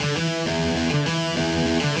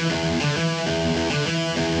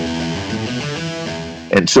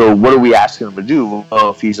And so what are we asking him to do?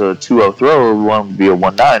 Well, if he's a 2.0 thrower, we want him to be a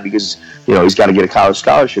 1.9 because, he's got to get a college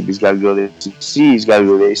scholarship. He's got to go to the ACC. He's got to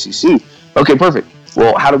go to the ACC. Okay, perfect.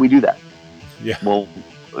 Well, how do we do that? Yeah. Well,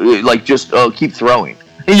 just keep throwing.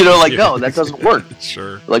 No, that doesn't work.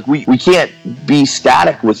 Sure. We can't be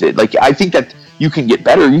static with it. I think that you can get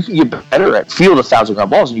better. You can get better at field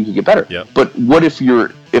 1,000-pound balls, and you can get better. Yep. But what if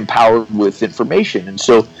you're empowered with information? And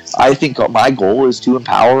so I think my goal is to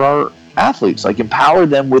empower our athletes, empower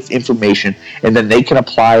them with information, and then they can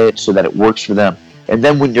apply it so that it works for them. And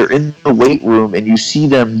then when you're in the weight room and you see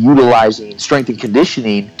them utilizing strength and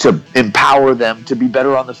conditioning to empower them to be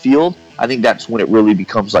better on the field, I think that's when it really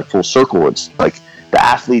becomes full circle. It's the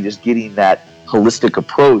athlete is getting that holistic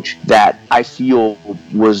approach that I feel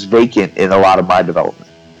was vacant in a lot of my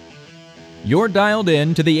development. You're dialed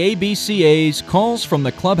in to the ABCA's Calls from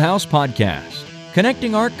the Clubhouse podcast,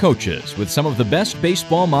 connecting our coaches with some of the best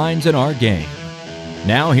baseball minds in our game.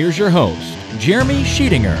 Now here's your host, Jeremy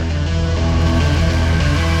Sheetinger.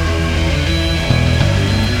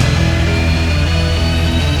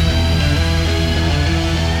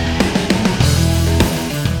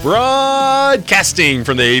 Broadcasting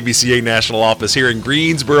from the ABCA National Office here in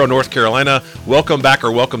Greensboro, North Carolina. Welcome back,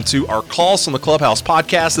 or welcome to our Calls from the Clubhouse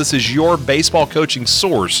podcast. This is your baseball coaching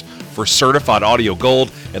source for certified audio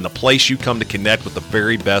gold and the place you come to connect with the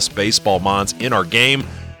very best baseball minds in our game.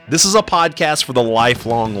 This is a podcast for the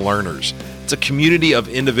lifelong learners. It's a community of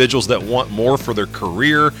individuals that want more for their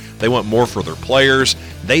career. They want more for their players.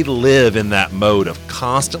 They live in that mode of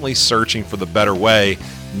constantly searching for the better way,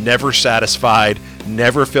 never satisfied,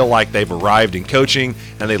 never feel like they've arrived in coaching,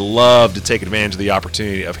 and they love to take advantage of the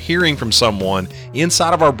opportunity of hearing from someone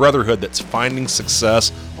inside of our brotherhood that's finding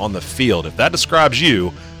success on the field. If that describes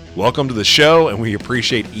you, welcome to the show, and we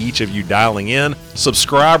appreciate each of you dialing in.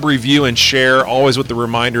 Subscribe, review, and share, always with the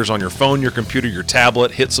reminders on your phone, your computer, your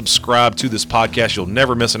tablet. Hit subscribe to this podcast. You'll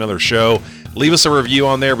never miss another show. Leave us a review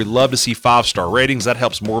on there. We'd love to see 5-star ratings. That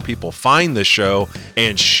helps more people find this show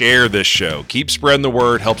and share this show. Keep spreading the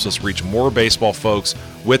word. Helps us reach more baseball folks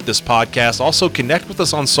with this podcast. Also, connect with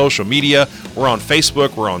us on social media. We're on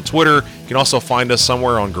Facebook. We're on Twitter. You can also find us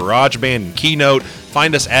somewhere on GarageBand and Keynote.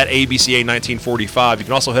 Find us at ABCA 1945. You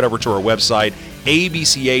can also head over to our website,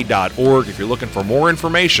 abca.org, if you're looking for more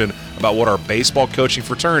information about what our baseball coaching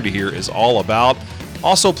fraternity here is all about.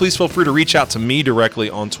 Also, please feel free to reach out to me directly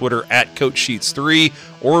on Twitter at CoachSheets3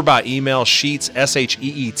 or by email sheets,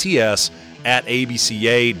 SHEETS, at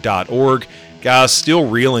abca.org. Guys, still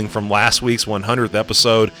reeling from last week's 100th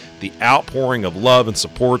episode, the outpouring of love and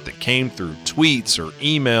support that came through tweets or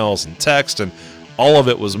emails and text, and all of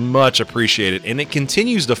it was much appreciated, and it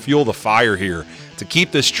continues to fuel the fire here to keep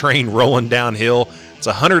this train rolling downhill. It's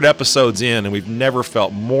 100 episodes in, and we've never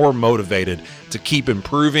felt more motivated to keep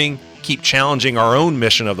improving, keep challenging our own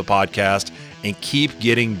mission of the podcast, and keep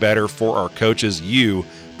getting better for our coaches, you,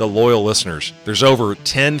 the loyal listeners. There's over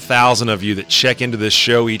 10,000 of you that check into this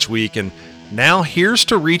show each week, and now here's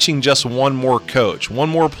to reaching just one more coach, one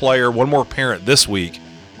more player, one more parent this week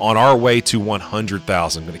on our way to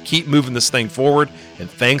 100,000. Going to keep moving this thing forward, and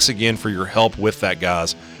thanks again for your help with that,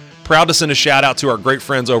 guys. Proud to send a shout out to our great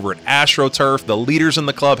friends over at AstroTurf, the leaders in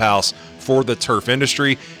the clubhouse for the turf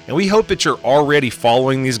industry. And we hope that you're already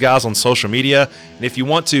following these guys on social media. And if you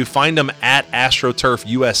want to, find them at AstroTurf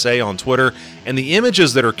USA on Twitter. And the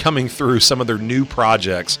images that are coming through some of their new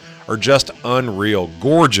projects are just unreal.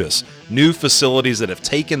 Gorgeous new facilities that have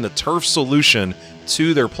taken the turf solution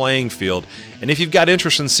to their playing field. And if you've got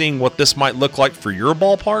interest in seeing what this might look like for your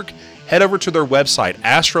ballpark, head over to their website,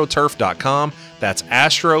 astroturf.com. That's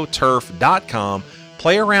astroturf.com.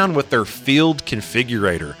 Play around with their field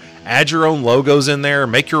configurator. Add your own logos in there,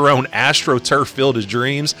 make your own AstroTurf Field of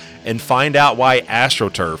Dreams, and find out why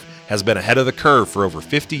AstroTurf has been ahead of the curve for over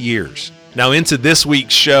 50 years. Now into this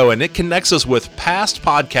week's show, and it connects us with past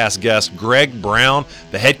podcast guest Greg Brown,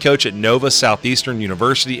 the head coach at Nova Southeastern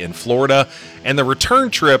University in Florida. And the return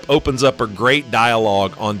trip opens up a great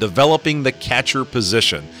dialogue on developing the catcher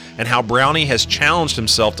position and how Brownie has challenged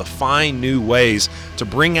himself to find new ways to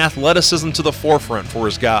bring athleticism to the forefront for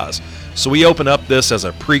his guys. So we open up this as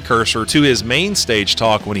a precursor to his main stage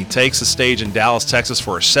talk when he takes the stage in Dallas, Texas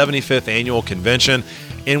for a 75th annual convention.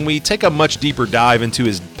 And we take a much deeper dive into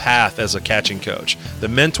his path as a catching coach, the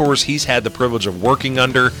mentors he's had the privilege of working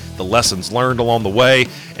under, the lessons learned along the way,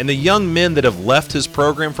 and the young men that have left his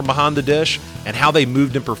program from behind the dish and how they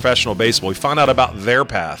moved in professional baseball. We find out about their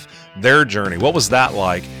path, their journey. What was that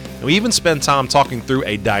like? And we even spend time talking through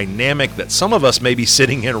a dynamic that some of us may be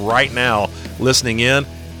sitting in right now listening in.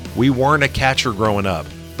 We weren't a catcher growing up,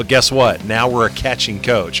 but guess what? Now we're a catching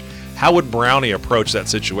coach. How would Brownie approach that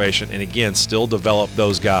situation and, again, still develop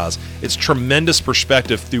those guys? It's tremendous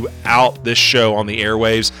perspective throughout this show on the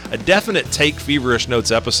airwaves, a definite Take Feverish Notes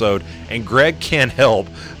episode, and Greg can't help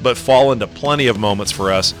but fall into plenty of moments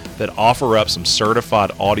for us that offer up some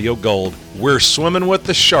certified audio gold. We're swimming with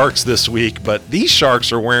the sharks this week, but these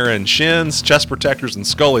sharks are wearing shins, chest protectors, and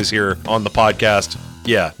scullies here on the podcast.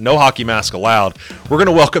 Yeah, no hockey mask allowed. We're going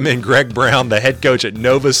to welcome in Greg Brown, the head coach at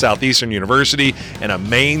Nova Southeastern University and a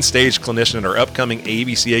main stage clinician at our upcoming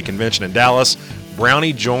ABCA Convention in Dallas.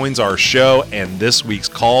 Brownie joins our show and this week's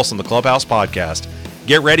Calls from the Clubhouse podcast.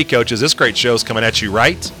 Get ready, coaches. This great show is coming at you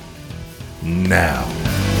right now.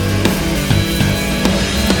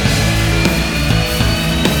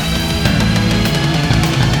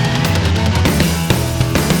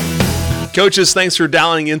 Coaches, thanks for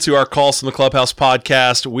dialing into our Calls from the Clubhouse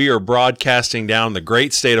podcast. We are broadcasting down the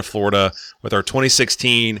great state of Florida with our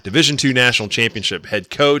 2016 Division II National Championship head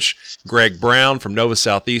coach, Greg Brown from Nova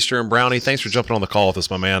Southeastern. Brownie, thanks for jumping on the call with us,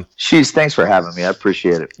 my man. Jeez, thanks for having me. I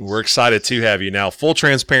appreciate it. We're excited to have you. Now, full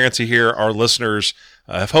transparency here, our listeners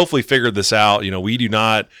have hopefully figured this out. You know, we do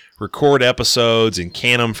not record episodes and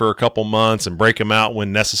can them for a couple months and break them out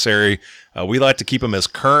when necessary. We like to keep them as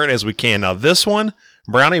current as we can. Now, this one,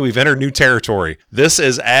 Brownie, we've entered new territory. This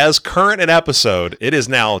is as current an episode. It is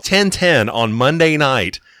now 10:10 on Monday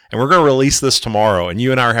night, and we're going to release this tomorrow. And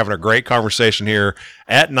you and I are having a great conversation here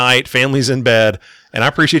at night. Family's in bed, and I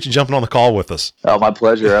appreciate you jumping on the call with us. Oh, my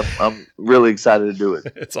pleasure. I'm really excited to do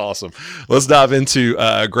it. It's awesome. Let's dive into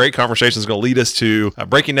a great conversation that's going to lead us to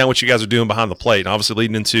breaking down what you guys are doing behind the plate, and obviously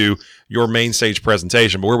leading into your main stage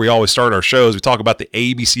presentation. But where we always start our shows, we talk about the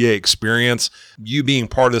ABCA experience, you being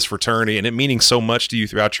part of this fraternity, and it meaning so much to you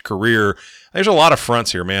throughout your career. There's a lot of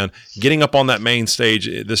fronts here, man. Getting up on that main stage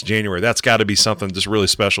this January, that's got to be something just really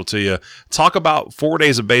special to you. Talk about 4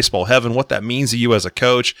 days of baseball heaven, what that means to you as a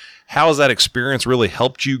coach. How has that experience really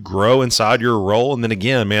helped you grow inside your role? And then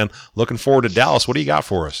again, man, looking forward to Dallas. What do you got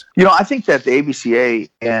for us? You know, I think that the ABCA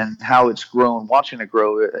and how it's grown, watching it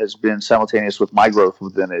grow, has been simultaneous with my growth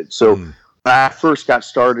within it. So when I first got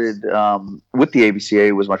started with the ABCA,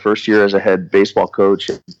 it was my first year as a head baseball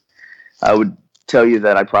coach. I would tell you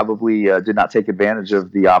that I probably did not take advantage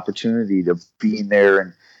of the opportunity to being there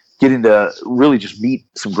and getting to really just meet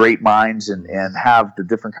some great minds and have the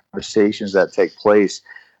different conversations that take place.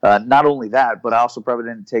 Not only that, but I also probably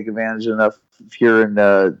didn't take advantage enough of hearing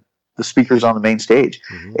the speakers on the main stage.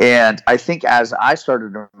 Mm-hmm. And I think as I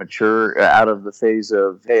started to mature out of the phase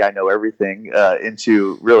of, hey, I know everything,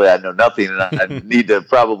 into really I know nothing, and I need to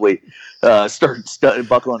probably start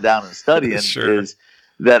buckling down and studying, Sure. is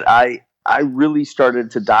that I really started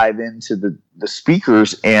to dive into the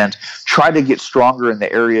speakers and try to get stronger in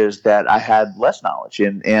the areas that I had less knowledge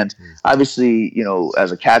in. And obviously, you know,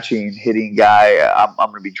 as a catching, hitting guy, I'm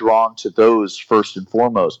going to be drawn to those first and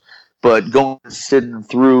foremost. But going and sitting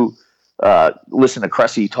through, listen to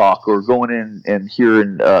Cressy talk, or going in and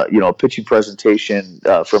hearing, a pitching presentation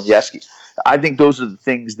from Yeski, I think those are the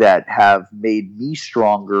things that have made me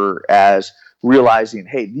stronger as realizing,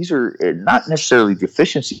 hey, these are not necessarily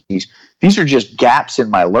deficiencies. These are just gaps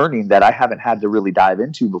in my learning that I haven't had to really dive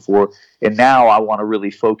into before. And now I want to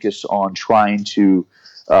really focus on trying to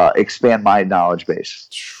expand my knowledge base.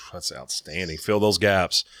 That's outstanding. Fill those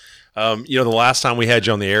gaps. The last time we had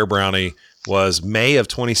you on the air, Brownie, was May of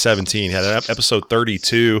 2017. Had episode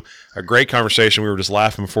 32, a great conversation. We were just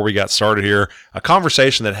laughing before we got started here. A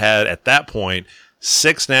conversation that had, at that point,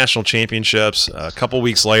 6 national championships. A couple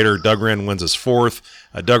weeks later, Doug Wren wins his 4th.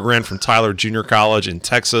 Doug Wren from Tyler Junior College in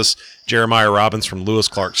Texas. Jeremiah Robbins from Lewis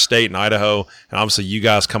Clark State in Idaho. And obviously you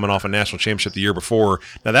guys coming off a national championship the year before.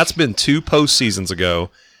 Now, that's been 2 postseasons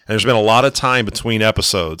ago, and there's been a lot of time between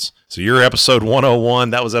episodes. So you're episode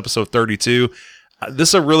 101. That was episode 32. This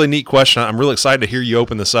is a really neat question. I'm really excited to hear you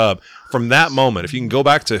open this up. From that moment, if you can go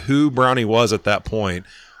back to who Brownie was at that point,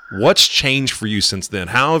 what's changed for you since then?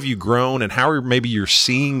 How have you grown, and how maybe you're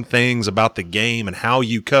seeing things about the game and how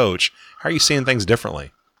you coach? How are you seeing things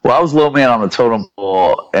differently? Well, I was low man on the totem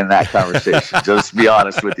pole in that conversation, just to be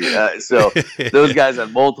honest with you. So those guys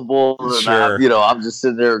had multiple, and Sure. I'm just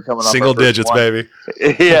sitting there coming up Single digits, one. baby.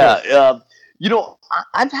 Yeah.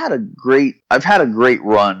 I've had a great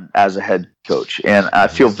run as a head coach, and I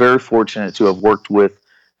feel very fortunate to have worked with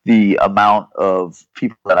the amount of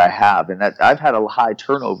people that I have, and that I've had a high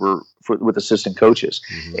turnover with assistant coaches.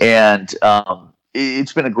 Mm-hmm. And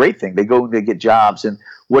it's been a great thing. They go and they get jobs. And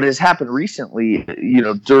what has happened recently,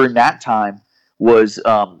 during that time was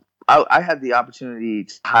I had the opportunity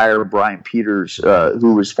to hire Brian Peters,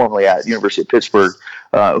 who was formerly at University of Pittsburgh,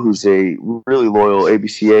 who's a really loyal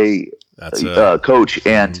ABCA coach.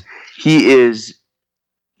 And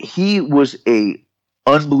he was a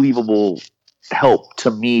unbelievable help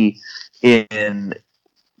to me in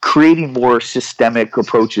creating more systemic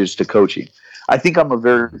approaches to coaching. I think I'm a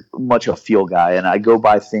very much a feel guy, and I go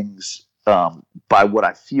by things by what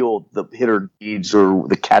I feel the hitter needs or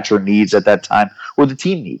the catcher needs at that time or the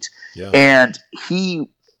team needs. Yeah. And he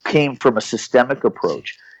came from a systemic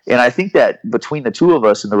approach. And I think that between the two of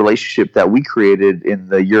us and the relationship that we created in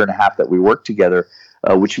the year and a half that we worked together,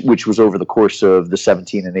 which was over the course of the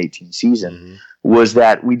 17 and 18 season, was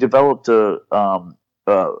that we developed a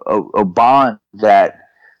bond that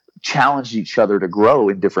challenged each other to grow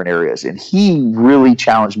in different areas. And he really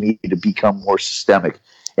challenged me to become more systemic.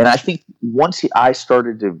 And I think once I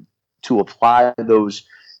started to apply those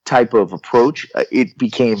type of approach, it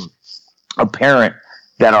became apparent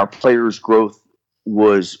that our players' growth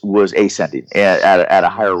was ascending at a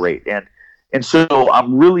higher rate. And so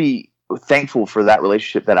I'm really thankful for that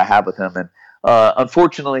relationship that I have with him. And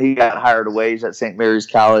unfortunately, he got hired away. He's at St. Mary's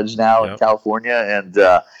College now in California, and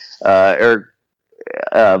Eric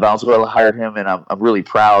Valenzuela hired him, and I'm really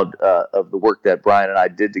proud of the work that Brian and I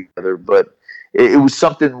did together. But it was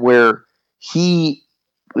something where he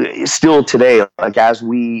still today, like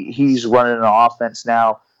he's running an offense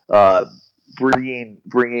now,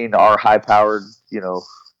 bringing our high-powered,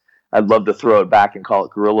 I'd love to throw it back and call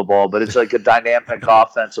it gorilla ball, but it's like a dynamic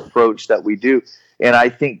offense approach that we do. And I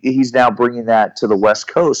think he's now bringing that to the West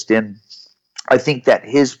Coast. And I think that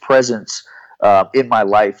his presence in my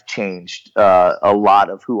life changed a lot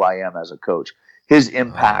of who I am as a coach. His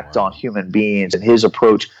impact on human beings and his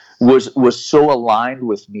approach was so aligned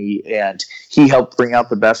with me, and he helped bring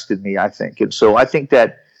out the best in me, I think. And so I think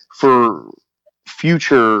that for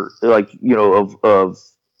future, of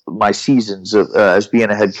my seasons as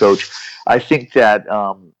being a head coach, I think that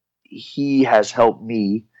he has helped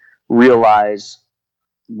me realize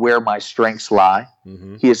where my strengths lie.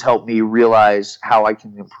 He has helped me realize how I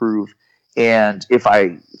can improve. And if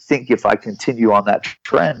I continue on that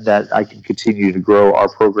trend, that I can continue to grow our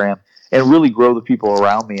program and really grow the people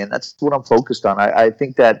around me. And that's what I'm focused on. I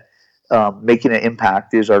think that making an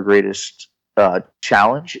impact is our greatest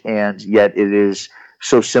challenge, and yet it is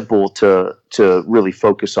so simple to really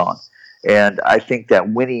focus on. And I think that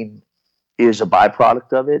winning is a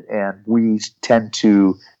byproduct of it, and we tend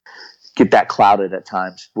to get that clouded at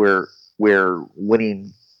times where the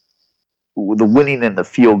winning and the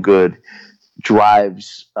feel good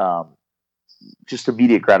drives just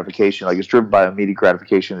immediate gratification. Like, it's driven by immediate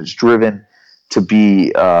gratification. It's driven to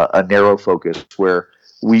be a narrow focus where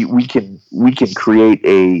we can create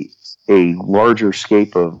a larger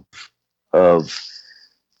scape of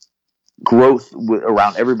growth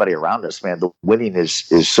around everybody around us. Man, the winning is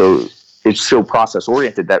so process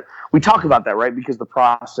oriented that we talk about that, right? Because the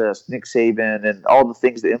process, Nick Saban, and all the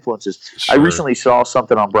things that influences. Sure. I recently saw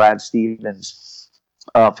something on Brad Stevens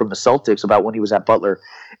from the Celtics about when he was at Butler,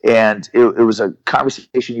 and it was a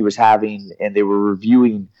conversation he was having, and they were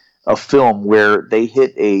reviewing a film where they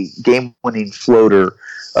hit a game-winning floater,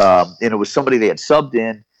 and it was somebody they had subbed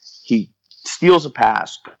in. He steals a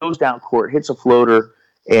pass, goes down court, hits a floater,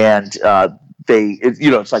 and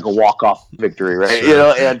it's like a walk-off victory, right?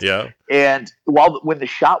 Sure. And when the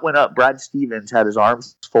shot went up, Brad Stevens had his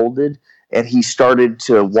arms folded, and he started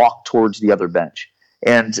to walk towards the other bench.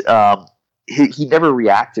 And he never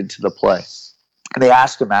reacted to the play. And they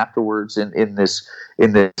asked him afterwards in this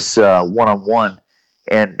one-on-one,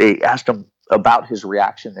 and they asked him about his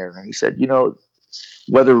reaction there, and he said,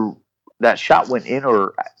 whether that shot went in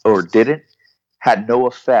or didn't had no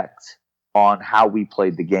effect on how we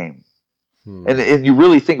played the game. And you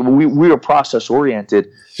really think, we are process oriented.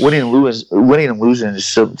 Winning and losing is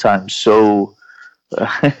sometimes so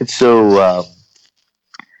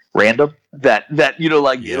random that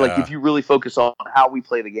like if you really focus on how we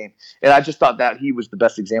play the game. And I just thought that he was the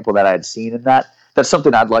best example that I had seen in that. That's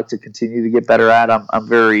something I'd like to continue to get better at. I've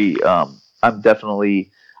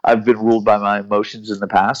been ruled by my emotions in the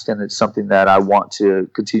past, and it's something that I want to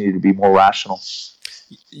continue to be more rational.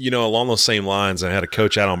 Along those same lines, I had a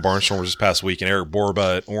coach out on Barnstormers this past week, and Eric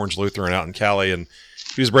Borba at Orange Lutheran out in Cali, and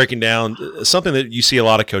he was breaking down something that you see a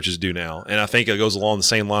lot of coaches do now, and I think it goes along the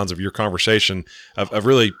same lines of your conversation of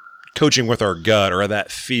really coaching with our gut or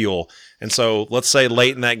that feel. And so let's say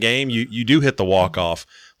late in that game, you do hit the walk-off.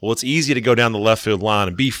 Well, it's easy to go down the left field line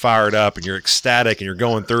and be fired up, and you're ecstatic, and you're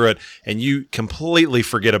going through it, and you completely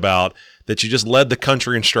forget about that you just led the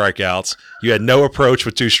country in strikeouts. You had no approach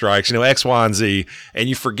with 2 strikes, X, Y, and Z, and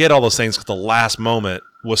you forget all those things because the last moment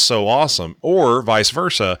was so awesome. Or vice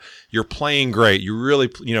versa, you're playing great. You're really,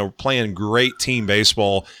 playing great team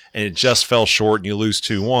baseball, and it just fell short, and you lose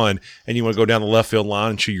 2-1, and you want to go down the left field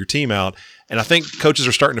line and chew your team out. And I think coaches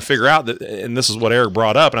are starting to figure out that, and this is what Eric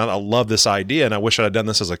brought up, and I love this idea, and I wish I had done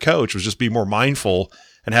this as a coach, was just be more mindful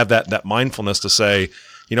and have that mindfulness to say,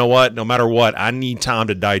 you know what, no matter what, I need time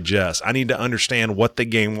to digest. I need to understand what the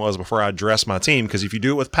game was before I address my team, because if you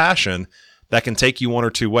do it with passion, that can take you one or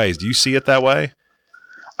two ways. Do you see it that way?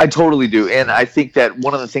 I totally do. And I think that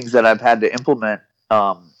one of the things that I've had to implement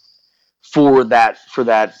for that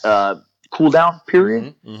cool down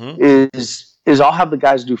period is I'll have the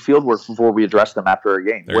guys do field work before we address them after a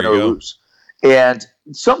game, win or lose. And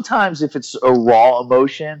sometimes if it's a raw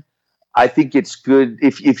emotion, I think it's good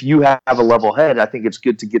if you have a level head, I think it's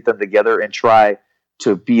good to get them together and try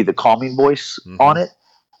to be the calming voice on it.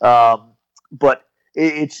 But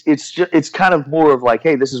it's kind of more of like,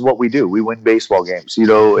 hey, this is what we do. We win baseball games,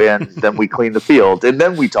 and then we clean the field and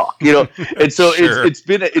then we talk, And so sure. it's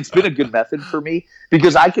been a good method for me,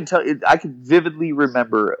 because I can vividly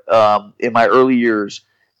remember in my early years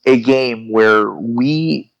a game where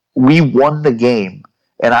we won the game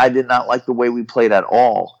and I did not like the way we played at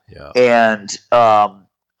all. Yeah. And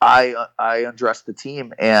I undressed the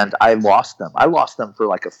team and I lost them. I lost them for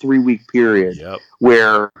like a 3-week period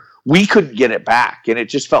where we couldn't get it back, and it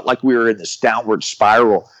just felt like we were in this downward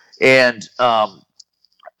spiral. And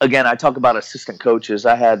again, I talk about assistant coaches.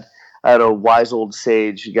 I had a wise old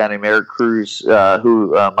sage, a guy named Eric Cruz,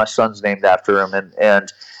 who my son's named after him,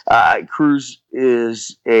 and Cruz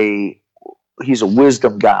is he's a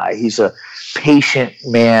wisdom guy. He's a patient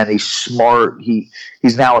man. He's smart.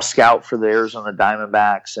 He's now a scout for the Arizona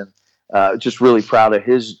Diamondbacks, and just really proud of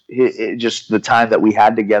his just the time that we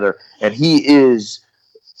had together. And he is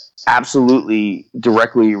absolutely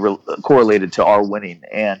directly correlated to our winning.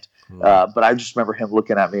 And but I just remember him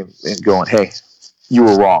looking at me and going, "Hey, you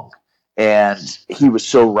were wrong." And he was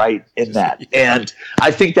so right in that. And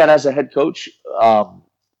I think that as a head coach,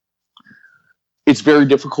 it's very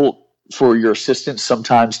difficult for your assistants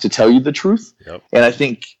sometimes to tell you the truth. Yep. And I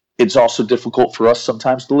think it's also difficult for us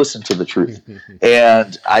sometimes to listen to the truth.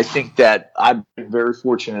 And I think that I've been very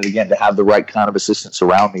fortunate, again, to have the right kind of assistants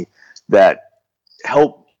around me that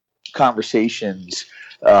help conversations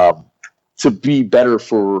to be better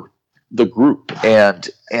for the group. And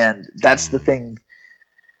that's the thing.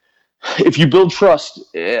 If you build trust,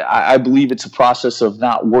 I believe it's a process of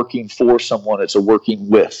not working for someone, it's a working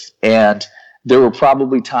with. And there were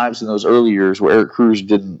probably times in those early years where Eric Cruz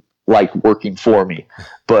didn't like working for me,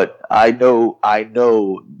 but I know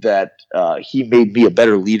that he made me a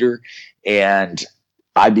better leader, and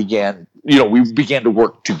we began to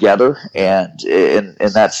work together, and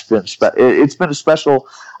that's been it's been a special.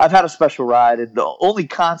 I've had a special ride, and the only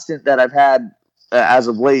constant that I've had as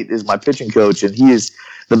of late is my pitching coach, and he is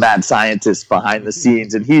the mad scientist behind the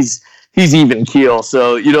scenes, and he's even keel.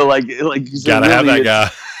 So like you gotta have that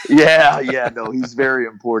guy. Yeah, no, he's very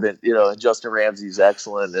important, and Justin Ramsey's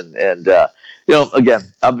excellent. And again,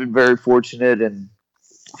 I've been very fortunate and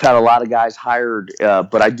I've had a lot of guys hired,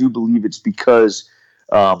 but I do believe it's because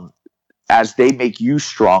as they make you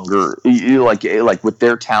stronger, like with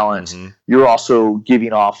their talents, you're also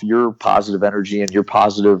giving off your positive energy and your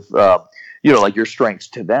positive, like your strengths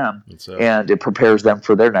to them, and it prepares them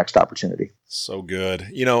for their next opportunity. So good.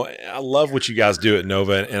 I love what you guys do at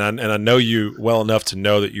Nova, and I know you well enough to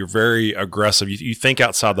know that you're very aggressive. You think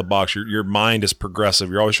outside the box. Your mind is progressive.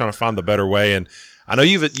 You're always trying to find the better way, and I know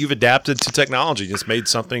you've adapted to technology. Just made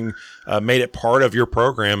it part of your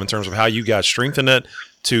program in terms of how you guys strengthen it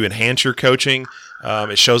to enhance your coaching.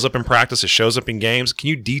 It shows up in practice. It shows up in games. Can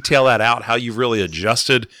you detail that out, how you've really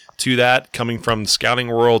adjusted to that, coming from the scouting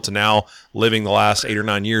world to now living the last 8 or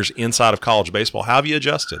 9 years inside of college baseball? How have you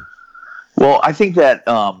adjusted? Well, I think that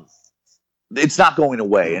it's not going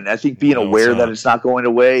away. And I think being aware that it's not going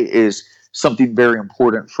away is something very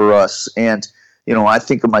important for us. And, I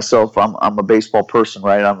think of myself, I'm a baseball person,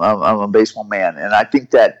 right? I'm a baseball man. And I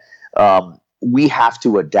think that we have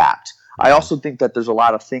to adapt. I also think that there's a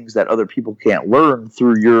lot of things that other people can't learn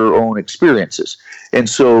through your own experiences. And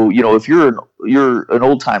so, if you're an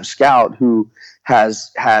old time scout who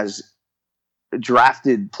has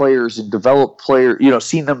drafted players and developed players,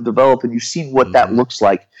 seen them develop, and you've seen what that looks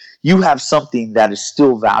like, you have something that is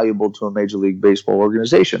still valuable to a Major League Baseball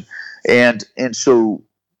organization. And so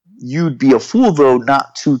you'd be a fool, though,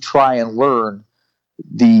 not to try and learn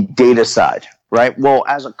the data side, right? Well,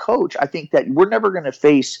 as a coach, I think that we're never going to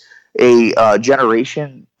face a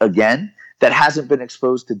generation again that hasn't been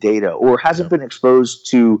exposed to data or hasn't been exposed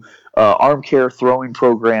to arm care throwing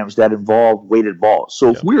programs that involve weighted balls. So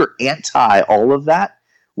if we're anti all of that,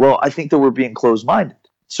 well, I think that we're being closed-minded.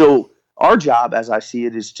 So our job, as I see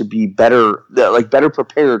it, is to be better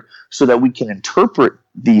prepared so that we can interpret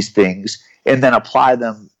these things and then apply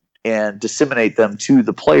them and disseminate them to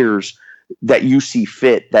the players that you see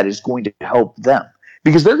fit that is going to help them.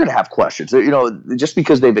 Because they're going to have questions. Just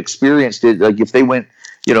because they've experienced it, like if they went,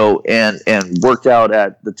 and worked out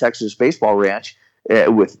at the Texas baseball ranch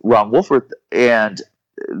with Ron Wolford, and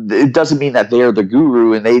it doesn't mean that they're the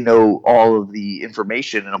guru and they know all of the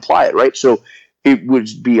information and apply it, right? So it would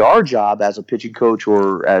be our job as a pitching coach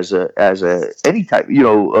or as any type, a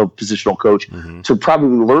positional coach to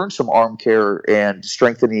probably learn some arm care and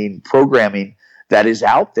strengthening programming that is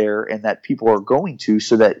out there and that people are going to,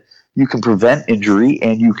 so that you can prevent injury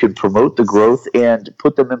and you can promote the growth and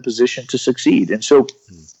put them in position to succeed. And so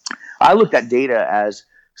I looked at data as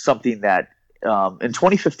something that in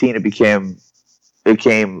 2015 it became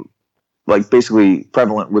like basically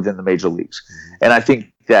prevalent within the major leagues. And I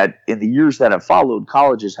think that in the years that have followed,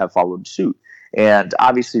 colleges have followed suit. And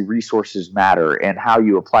obviously resources matter and how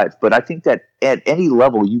you apply it. But I think that at any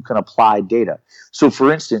level you can apply data. So for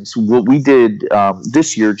instance, what we did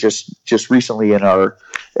this year, just recently in our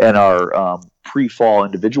pre-fall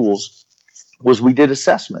individuals, was we did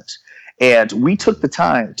assessments. And we took the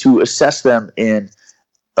time to assess them in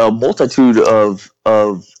a multitude of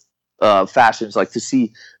fashions, like to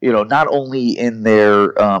see, not only in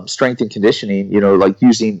their strength and conditioning, like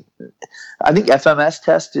using, I think FMS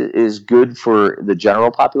test is good for the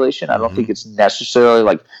general population. I don't think it's necessarily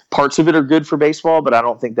like parts of it are good for baseball, but I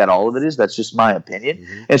don't think that all of it is. That's just my opinion.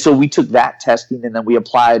 And so we took that testing and then we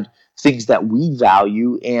applied things that we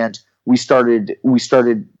value, and we started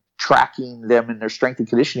tracking them in their strength and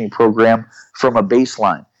conditioning program from a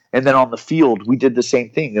baseline. And then on the field, we did the same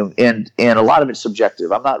thing. And a lot of it's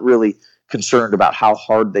subjective. I'm not really concerned about how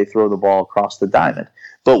hard they throw the ball across the diamond.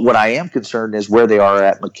 But what I am concerned is where they are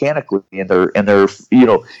at mechanically in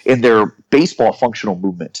their baseball functional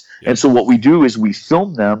movement. Yep. And so what we do is we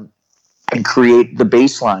film them and create the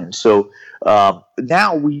baseline. So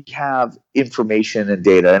now we have information and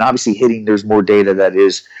data. And obviously hitting, there's more data that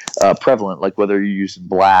is prevalent, like whether you're using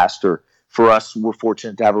Blast or, for us, we're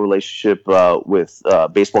fortunate to have a relationship with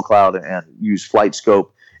Baseball Cloud and use Flight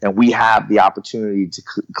Scope, and we have the opportunity to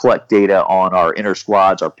collect data on our inner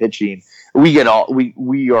squads, our pitching. We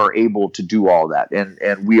are able to do all that,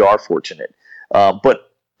 and we are fortunate.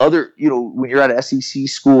 But when you're at an SEC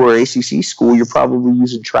school or ACC school, you're probably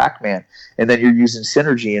using TrackMan, and then you're using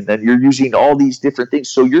Synergy, and then you're using all these different things.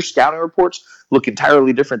 So your scouting reports look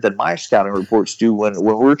entirely different than my scouting reports do when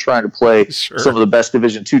we're trying to play some of the best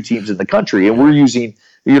Division II teams in the country, and we're using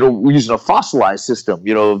a fossilized system,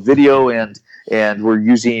 video and we're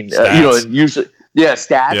using stats,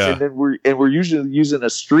 and then we're usually using a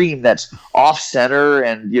stream that's off center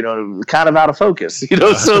and kind of out of focus,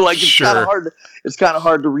 so like it's kind of hard. It's kind of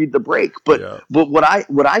hard to read the break, but what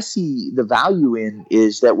I see the value in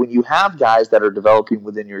is that when you have guys that are developing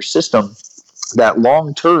within your system, that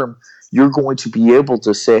long term you're going to be able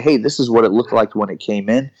to say, hey, this is what it looked like when it came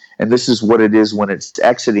in, and this is what it is when it's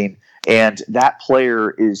exiting. And that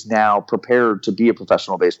player is now prepared to be a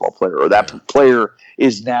professional baseball player, or that player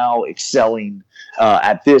is now excelling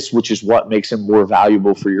at this, which is what makes him more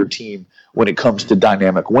valuable for your team when it comes to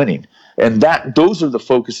dynamic winning. And those are the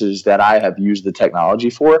focuses that I have used the technology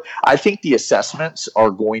for. I think the assessments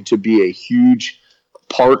are going to be a huge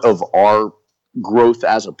part of our growth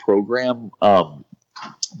as a program,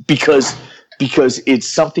 because it's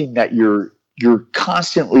something that you're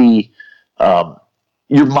constantly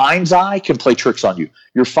your mind's eye can play tricks on you.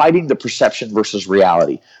 You're fighting the perception versus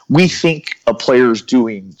reality. We think a player's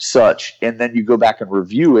doing such, and then you go back and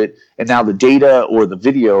review it, and now the data or the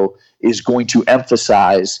video is going to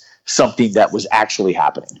emphasize something that was actually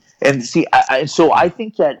happening. And see, so I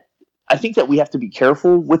think that we have to be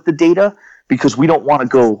careful with the data, because we don't want to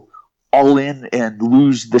go all in and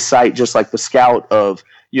lose the sight, just like the scout of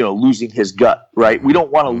losing his gut, right? We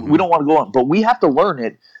don't want to go on, but we have to learn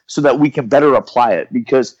it so that we can better apply it,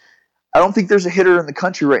 because I don't think there's a hitter in the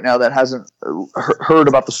country right now that hasn't heard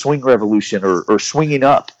about the swing revolution or swinging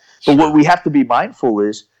up. But what we have to be mindful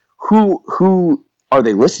is who are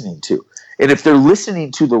they listening to? And if they're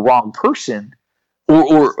listening to the wrong person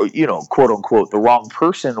or quote unquote, the wrong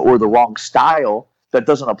person or the wrong style that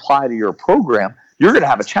doesn't apply to your program, you're going to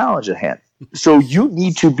have a challenge at hand. So you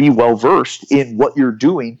need to be well versed in what you're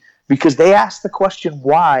doing, because they ask the question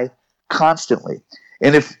why constantly.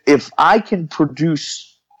 And if I can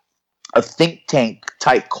produce a think tank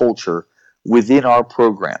type culture within our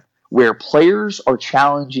program where players are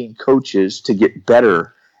challenging coaches to get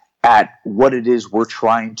better at what it is we're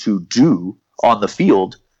trying to do on the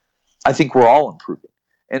field, I think we're all improving.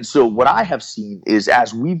 And so what I have seen is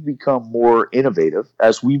as we've become more innovative,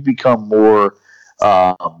 as we've become more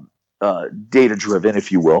data-driven,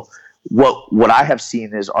 if you will, what I have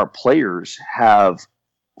seen is our players have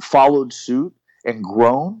followed suit and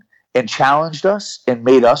grown and challenged us and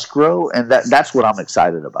made us grow, and that's what I'm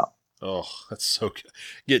excited about. Oh, that's so good.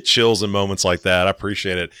 Get chills in moments like that. I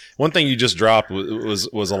appreciate it. One thing you just dropped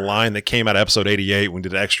was a line that came out of episode 88 when we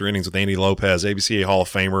did extra innings with Andy Lopez, ABCA Hall of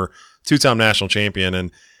Famer, two-time national champion, and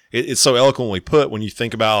it's so eloquently put when you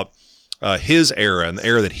think about his era and the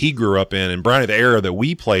era that he grew up in, and Brownie, the era that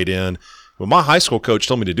we played in. When my high school coach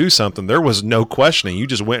told me to do something, there was no questioning. You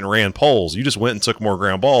just went and ran poles. You just went and took more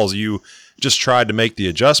ground balls. You just tried to make the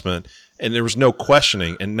adjustment, and there was no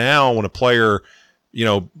questioning. And now when a player,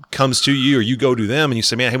 comes to you or you go to them and you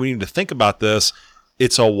say, man, hey, we need to think about this,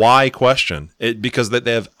 it's a why question. Because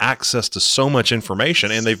they have access to so much information,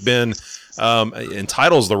 and they've been,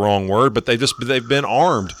 entitled's the wrong word, but they've been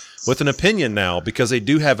armed with an opinion now because they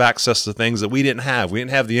do have access to things that we didn't have. We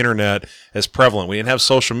didn't have the internet as prevalent. We didn't have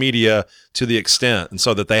social media to the extent, and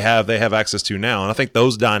so that they have access to now. And I think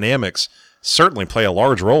those dynamics certainly play a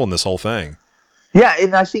large role in this whole thing. Yeah,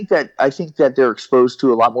 and I think that they're exposed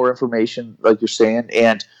to a lot more information, like you're saying,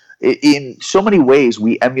 and in so many ways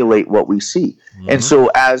we emulate what we see. Mm-hmm. And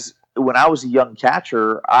so when I was a young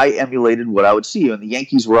catcher, I emulated what I would see, and the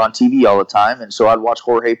Yankees were on TV all the time, and so I'd watch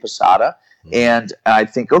Jorge Posada, and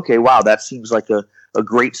I'd think, okay, wow, that seems like a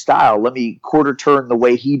great style. Let me quarter turn the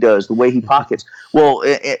way he does, the way he pockets. Well,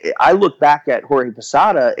 I look back at Jorge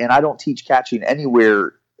Posada, and I don't teach catching any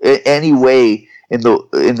way in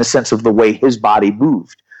the sense of the way his body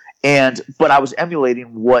moved, but I was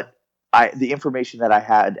emulating the information that I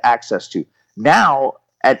had access to. Now,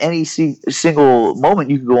 at any single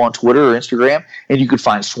moment, you can go on Twitter or Instagram, and you could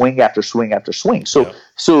find swing after swing after swing. So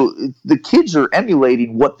the kids are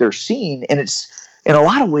emulating what they're seeing, and it's in a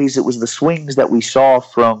lot of ways it was the swings that we saw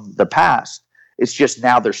from the past. It's just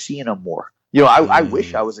now they're seeing them more. I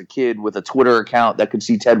wish I was a kid with a Twitter account that could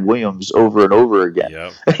see Ted Williams over and over again.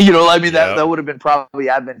 Yep. That would have been probably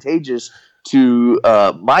advantageous to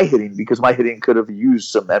my hitting, because my hitting could have used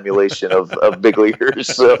some emulation of big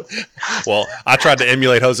leaguers. So. Well, I tried to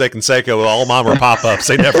emulate Jose Canseco. Well, all mine were pop-ups.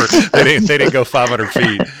 They didn't go 500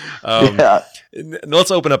 feet. Yeah.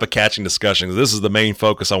 Let's open up a catching discussion. This is the main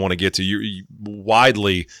focus I want to get to. You're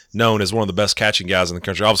widely known as one of the best catching guys in the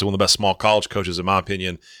country, obviously one of the best small college coaches, in my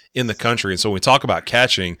opinion, in the country. And so when we talk about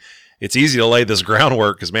catching, it's easy to lay this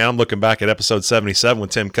groundwork because, man, I'm looking back at episode 77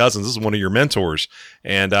 with Tim Cousins. This is one of your mentors.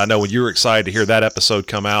 And I know when you were excited to hear that episode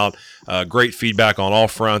come out, great feedback on all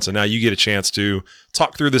fronts. And now you get a chance to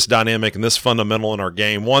talk through this dynamic and this fundamental in our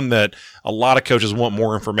game, one that a lot of coaches want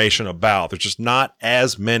more information about. There's just not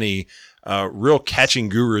as many real catching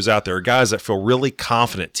gurus out there, guys that feel really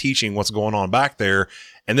confident teaching what's going on back there.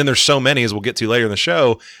 And then there's so many, as we'll get to later in the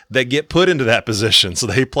show, that get put into that position. So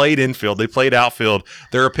they played infield, they played outfield,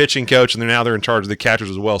 they're a pitching coach, and they're in charge of the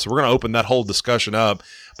catchers as well. So we're going to open that whole discussion up.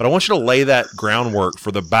 But I want you to lay that groundwork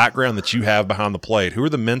for the background that you have behind the plate. Who are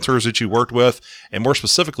the mentors that you worked with? And more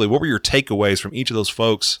specifically, what were your takeaways from each of those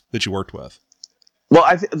folks that you worked with? Well,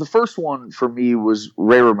 the first one for me was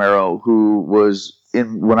Ray Romero, who was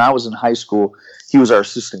when I was in high school, he was our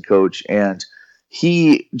assistant coach, and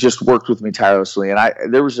he just worked with me tirelessly.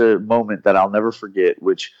 And there was a moment that I'll never forget,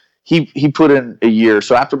 which he put in a year.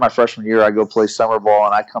 So after my freshman year, I go play summer ball,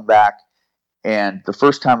 and I come back, and the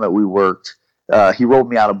first time that we worked, he rolled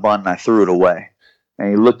me out a bunt, and I threw it away. And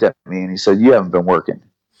he looked at me, and he said, "You haven't been working."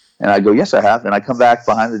 And I go, "Yes, I have." And I come back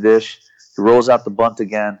behind the dish. He rolls out the bunt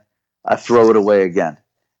again. I throw it away again.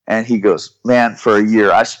 And he goes, "Man, for a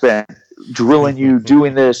year, I spent drilling you,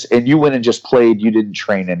 doing this, and you went and just played. You didn't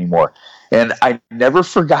train anymore." And I never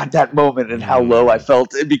forgot that moment and how low I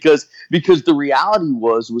felt, because the reality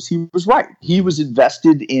was he was right. He was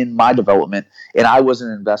invested in my development, and I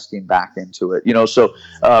wasn't investing back into it. So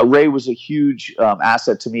Ray was a huge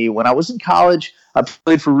asset to me. When I was in college, I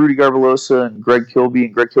played for Rudy Garvelosa and Greg Kilby.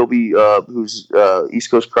 And Greg Kilby, who's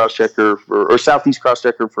East Coast crosschecker or Southeast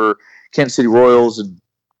crosschecker for Kansas City Royals,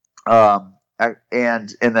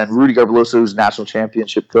 and then Rudy Garvelosa, who's national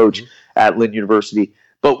championship coach at Lynn University.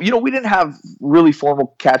 But, we didn't have really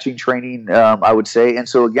formal catching training, I would say. And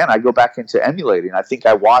so, again, I go back into emulating. I think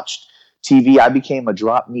I watched TV. I became a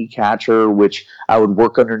drop knee catcher, which I would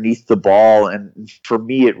work underneath the ball. And for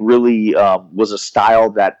me, it really was a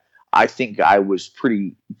style that I think I was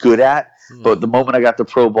pretty good at. But the moment I got the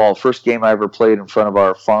pro ball, first game I ever played in front of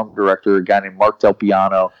our farm director, a guy named Mark Del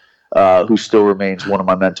Piano, who still remains one of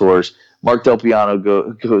my mentors. Mark Del Piano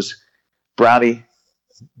goes, Brownie,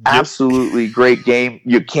 absolutely great game.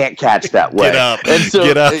 You can't catch that way. Get up. And so,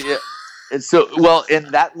 Get up. And so, well, and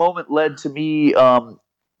that moment led to me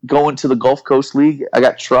going to the Gulf Coast League. I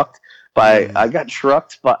got trucked at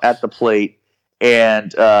the plate.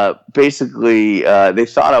 And basically, they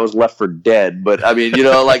thought I was left for dead. But I mean,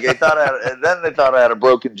 like they thought I had a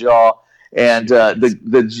broken jaw. And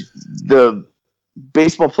the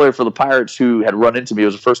baseball player for the Pirates who had run into me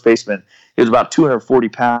was a first baseman. He was about 240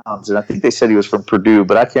 pounds, and I think they said he was from Purdue,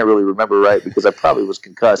 but I can't really remember right because I probably was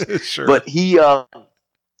concussed. Sure. But he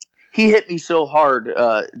hit me so hard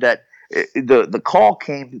that the call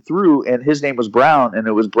came through, and his name was Brown, and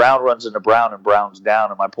it was Brown runs into Brown and Brown's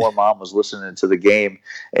down, and my poor mom was listening to the game,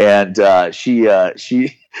 and I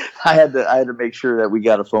had to make sure that we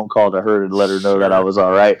got a phone call to her to let her know that I was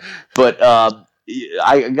all right. But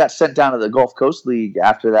I got sent down to the Gulf Coast League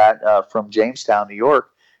after that from Jamestown, New York,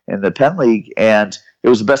 in the Penn League, and it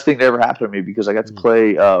was the best thing that ever happened to me because I got to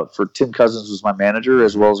play for Tim Cousins was my manager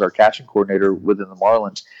as well as our catching coordinator within the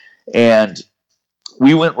Marlins, and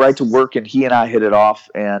we went right to work, and he and I hit it off,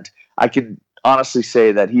 and I can honestly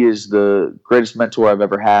say that he is the greatest mentor I've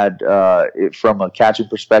ever had from a catching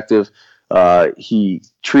perspective. He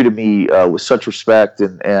treated me with such respect,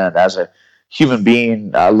 and as a human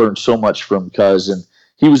being, I learned so much from Cuz, and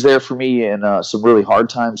he was there for me in some really hard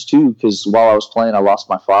times too, because while I was playing, I lost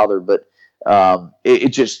my father, but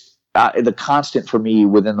the constant for me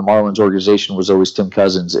within the Marlins organization was always Tim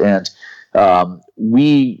Cousins, and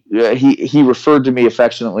he referred to me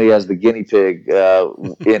affectionately as the guinea pig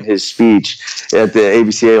in his speech at the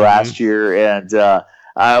ABCA last year, and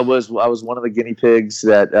I was one of the guinea pigs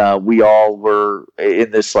that we all were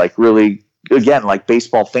in this like really again like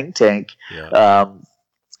baseball think tank,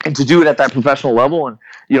 and to do it at that professional level, and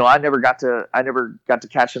I never got to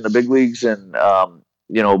catch in the big leagues, and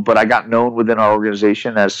but I got known within our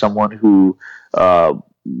organization as someone who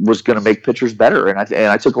was going to make pitchers better, and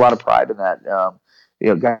I took a lot of pride in that.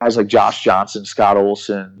 Guys like Josh Johnson, Scott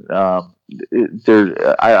Olson. I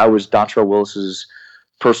was Dontrell Willis's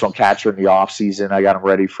personal catcher in the off season. I got him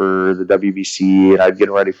ready for the WBC, and I'd get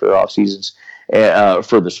him ready for the off seasons,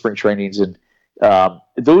 for the spring trainings, and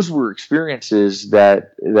those were experiences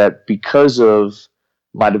that because of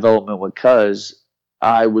my development with Cuz,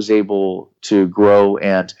 I was able to grow.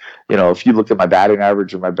 And if you look at my batting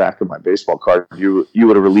average or my back of my baseball card, you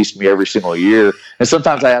would have released me every single year. And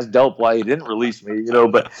sometimes I asked Delp why he didn't release me,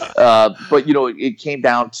 but it came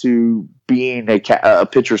down to being a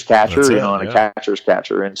pitcher's catcher, and a catcher's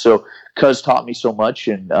catcher. And so Cuz taught me so much,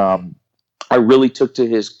 and I really took to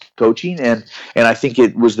his coaching, and I think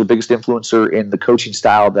it was the biggest influencer in the coaching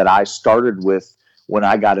style that I started with when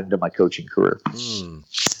I got into my coaching career.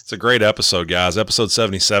 It's a great episode, guys. Episode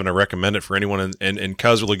 77. I recommend it for anyone. And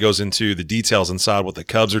Cuz really goes into the details inside what the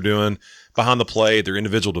Cubs are doing behind the plate, their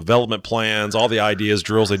individual development plans, all the ideas,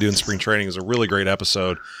 drills they do in spring training. Is a really great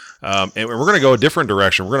episode. And we're going to go a different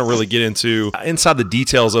direction. We're going to really get into inside the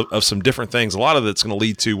details of some different things. A lot of it's going to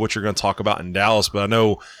lead to what you're going to talk about in Dallas. But I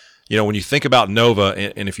know, when you think about Nova,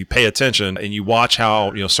 and if you pay attention and you watch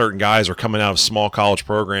how, certain guys are coming out of small college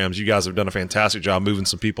programs, you guys have done a fantastic job moving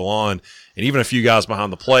some people on. And even a few guys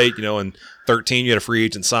behind the plate, in 2013, you had a free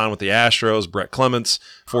agent sign with the Astros, Brett Clements,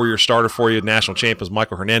 4-year starter for you, national champions,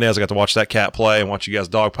 Michael Hernandez. I got to watch that cat play and watch you guys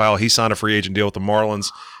dogpile. He signed a free agent deal with the Marlins.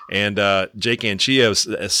 And Jake Anchia,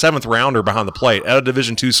 a 7th rounder behind the plate at a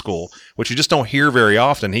Division II school, which you just don't hear very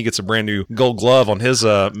often. He gets a brand new gold glove on his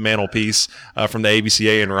mantelpiece from the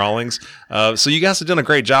ABCA in Rawlings. So you guys have done a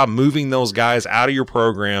great job moving those guys out of your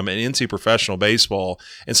program and into professional baseball.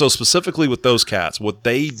 And so specifically with those cats, what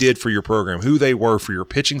they did for your program, who they were for your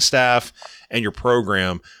pitching staff and your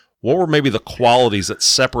program, what were maybe the qualities that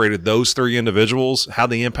separated those 3 individuals? How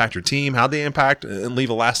they impact your team? How they impact and leave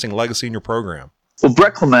a lasting legacy in your program? Well,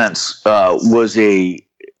 Brett Clements was a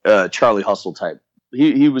Charlie Hustle type.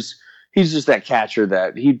 He's just that catcher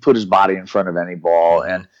that he'd put his body in front of any ball,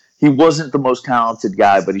 and he wasn't the most talented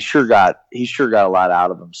guy, but he sure got a lot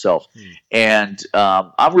out of himself. And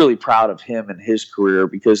I'm really proud of him and his career,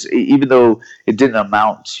 because even though it didn't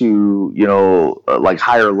amount to like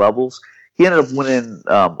higher levels, he ended up winning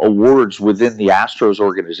awards within the Astros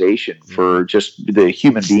organization for just the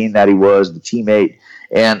human being that he was, the teammate.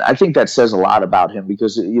 And I think that says a lot about him,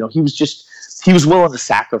 because he was willing to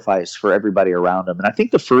sacrifice for everybody around him. And I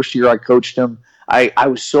think the first year I coached him, I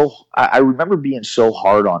remember being so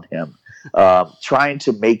hard on him, trying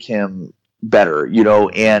to make him better,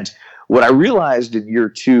 and what I realized in year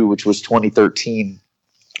 2, which was 2013,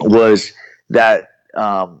 was that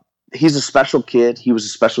he's a special kid. He was a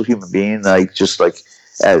special human being, just like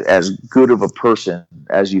as good of a person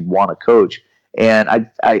as you'd want to coach. And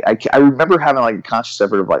I remember having like a conscious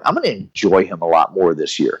effort of like, I'm going to enjoy him a lot more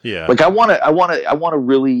this year. Yeah. Like I want to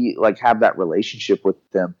really like have that relationship with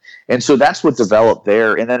them. And so that's what developed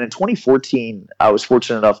there. And then in 2014, I was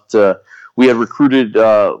fortunate enough we had recruited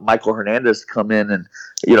Michael Hernandez to come in and,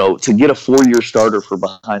 to get a 4-year starter for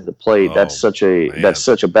behind the plate. That's such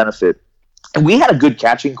a benefit. And we had a good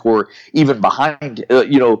catching core even behind,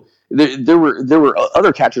 There were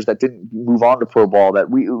other catchers that didn't move on to pro ball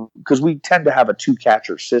because we tend to have a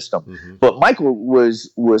 2-catcher system. Mm-hmm. But Michael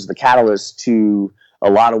was the catalyst to a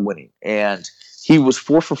lot of winning, and he was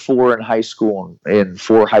 4 for 4 in high school in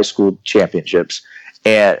 4 high school championships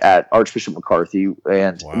at Archbishop McCarthy,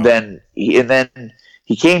 and wow. then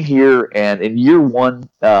he came here, and in year 1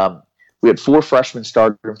 we had 4 freshmen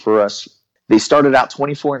starting for us. They started out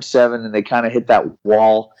 24-7, and they kind of hit that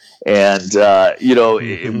wall. And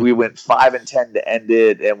we went 5-10 to end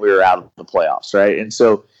it, and we were out of the playoffs, right? And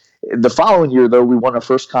so the following year, though, we won our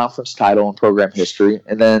first conference title in program history,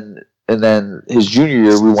 and then his junior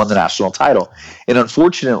year, we won the national title. And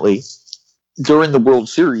unfortunately, during the World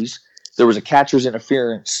Series, there was a catcher's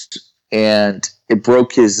interference, and it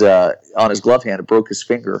broke his on his glove hand. It broke his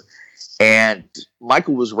finger, and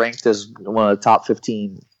Michael was ranked as one of the top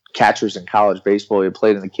 15 catchers in college baseball. He had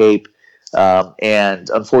played in the Cape, and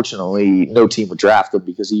unfortunately no team would draft him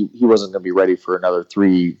because he wasn't going to be ready for another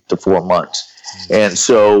 3 to 4 months. And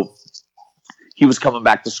so he was coming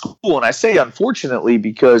back to school, and I say unfortunately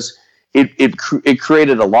because it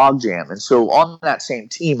created a logjam. And so on that same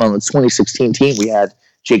team, on the 2016 team, we had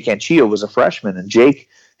Jake Anchillo was a freshman, and Jake,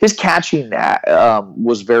 his catching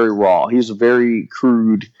was very raw. He was a very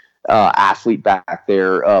crude athlete back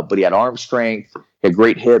there, but he had arm strength. He had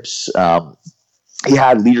great hips. He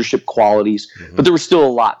had leadership qualities, but there was still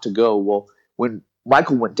a lot to go. Well, when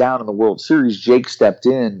Michael went down in the World Series, Jake stepped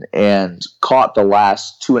in and caught the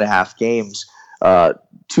last 2.5 games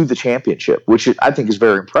to the championship, which I think is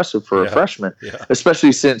very impressive for a freshman,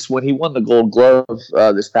 especially since when he won the Gold Glove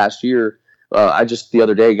this past year, I just the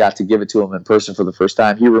other day got to give it to him in person for the first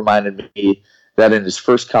time. He reminded me that in his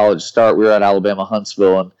first college start, we were at Alabama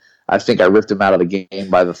Huntsville, and I think I ripped him out of the game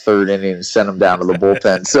by the 3rd inning and sent him down to the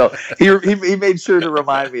bullpen. So he made sure to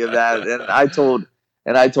remind me of that. And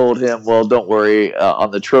I told him, well, don't worry,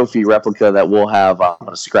 on the trophy replica that we'll have, I'm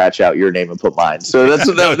going to scratch out your name and put mine. So that's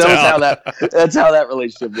how that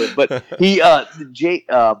relationship went. But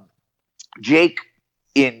Jake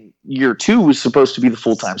in year 2 was supposed to be the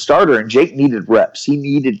full-time starter, and Jake needed reps. He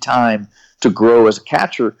needed time to grow as a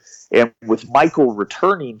catcher. And with Michael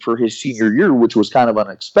returning for his senior year, which was kind of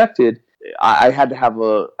unexpected, I had to have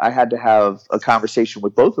a conversation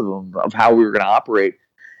with both of them of how we were going to operate.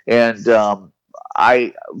 And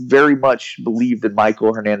I very much believed in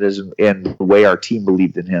Michael Hernandez and the way our team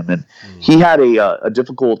believed in him. And he had a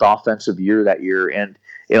difficult offensive year that year. And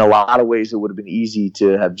in a lot of ways, it would have been easy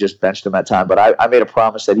to have just benched him at time. But I made a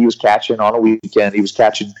promise that he was catching on a weekend. He was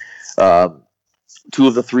catching 2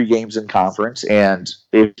 of the 3 games in conference, and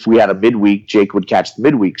if we had a midweek, Jake would catch the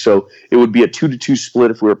midweek. So it would be a 2-2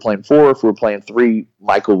 split if we were playing 4. If we were playing 3,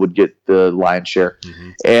 Michael would get the lion's share.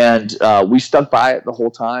 And we stuck by it the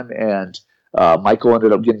whole time, and Michael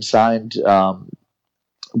ended up getting signed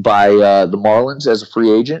by the Marlins as a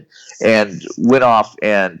free agent and went off.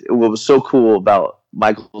 And what was so cool about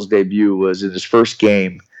Michael's debut was in his first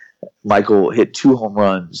game, Michael hit 2 home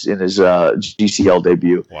runs in his GCL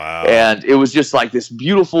debut. Wow. And it was just like this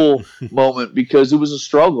beautiful moment because it was a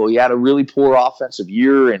struggle. He had a really poor offensive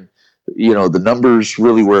year, and the numbers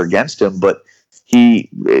really were against him, but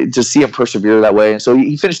to see him persevere that way. And so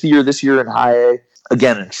he finished the year this year in high A.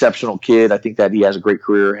 Again, an exceptional kid. I think that he has a great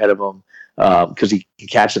career ahead of him because he can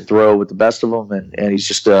catch and throw with the best of them, and he's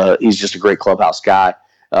just a great clubhouse guy.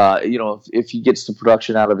 If he gets the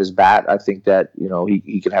production out of his bat, I think that,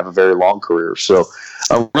 he can have a very long career. So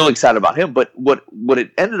I'm really excited about him. But what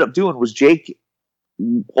it ended up doing was Jake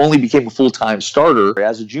only became a full-time starter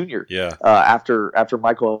as a junior. After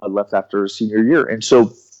Michael had left after his senior year. And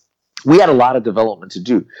so we had a lot of development to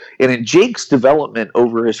do. And in Jake's development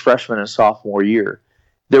over his freshman and sophomore year,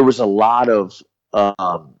 there was a lot of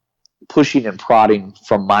pushing and prodding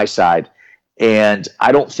from my side. And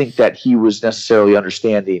I don't think that he was necessarily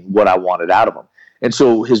understanding what I wanted out of him. And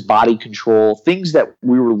so his body control, things that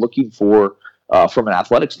we were looking for from an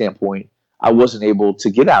athletic standpoint, I wasn't able to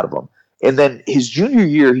get out of him. And then his junior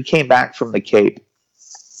year, he came back from the Cape,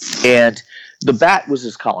 and the bat was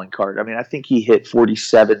his calling card. I mean, I think he hit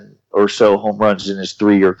 47 or so home runs in his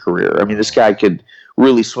 3-year career. I mean, this guy could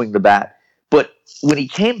really swing the bat. But when he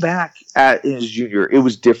came back in his junior, it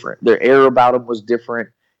was different. The air about him was different.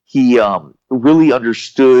 He really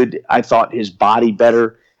understood, I thought, his body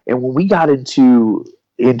better. And when we got into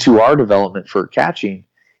our development for catching,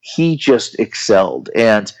 he just excelled.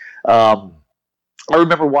 And I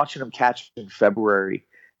remember watching him catch in February,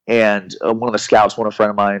 and one of the scouts, a friend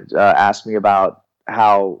of mine, asked me about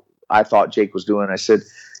how I thought Jake was doing. I said,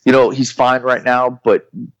 he's fine right now, but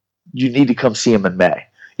you need to come see him in May.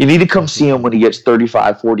 You need to come see him when he gets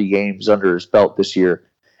 35, 40 games under his belt this year,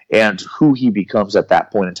 and who he becomes at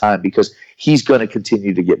that point in time, because he's going to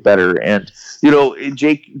continue to get better. And,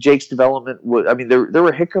 Jake's development there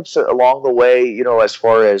were hiccups along the way, as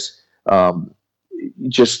far as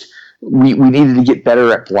just we needed to get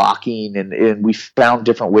better at blocking, and we found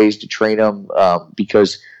different ways to train him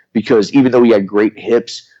because even though he had great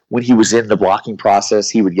hips, when he was in the blocking process,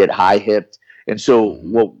 he would get high hipped. And so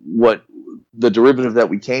what the derivative that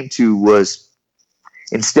we came to was,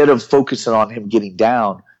 instead of focusing on him getting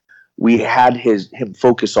down, we had him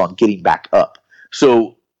focus on getting back up.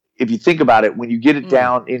 So if you think about it, when you get it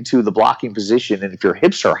down into the blocking position, and if your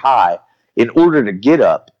hips are high, in order to get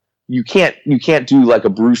up, you can't do like a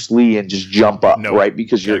Bruce Lee and just jump up, right?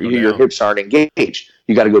 Because your hips aren't engaged.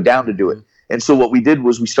 You got to go down to do it. And so what we did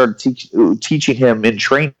was we started teaching him in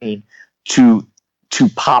training to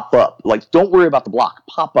pop up. Like, don't worry about the block,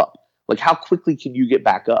 pop up. Like, how quickly can you get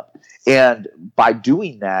back up? And by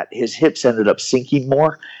doing that, his hips ended up sinking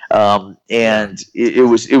more. And it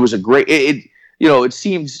was a great. It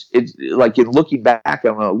seems like, in looking back,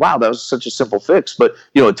 I'm like, wow, that was such a simple fix. But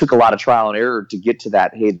it took a lot of trial and error to get to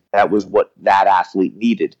that. Hey, that was what that athlete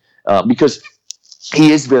needed, because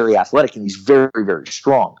he is very athletic and he's very, very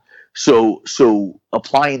strong. So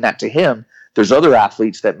applying that to him, there's other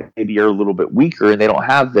athletes that maybe are a little bit weaker and they don't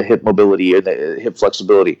have the hip mobility or the hip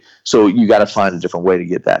flexibility. So you got to find a different way to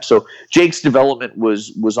get that. So Jake's development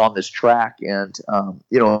was on this track, and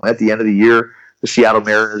at the end of the year, the Seattle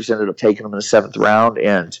Mariners ended up taking him in the 7th round,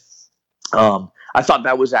 and I thought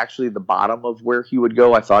that was actually the bottom of where he would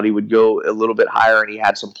go. I thought he would go a little bit higher, and he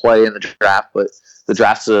had some play in the draft, but the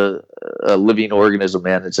draft's a living organism,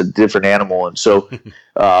 man. It's a different animal. And so,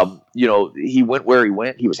 he went where he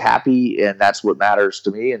went. He was happy, and that's what matters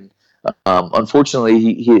to me. And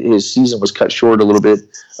unfortunately, his season was cut short a little bit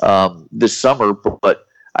this summer, but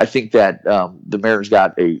I think that the Mariners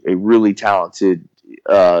got a really talented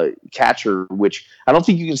catcher, which I don't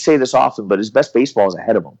think you can say this often, but his best baseball is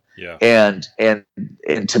ahead of him. Yeah. And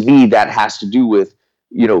to me, that has to do with,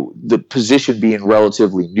 the position being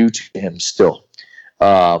relatively new to him still.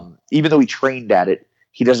 Even though he trained at it,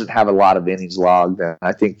 he doesn't have a lot of innings logged, and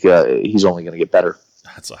I think he's only going to get better.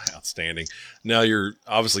 That's outstanding. Now you're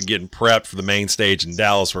obviously getting prepped for the main stage in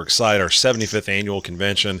Dallas. We're excited, our 75th annual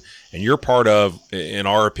convention, and you're part of, in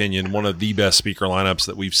our opinion, one of the best speaker lineups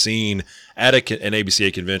that we've seen at an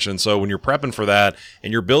ABCA convention. So when you're prepping for that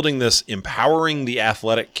and you're building this empowering the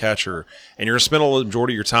athletic catcher, and you're going to spend a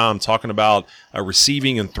majority of your time talking about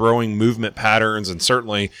receiving and throwing movement patterns, and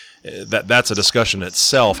certainly that's a discussion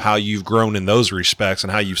itself, how you've grown in those respects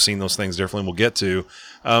and how you've seen those things differently, we'll get to.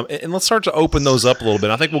 And let's start to open those up a little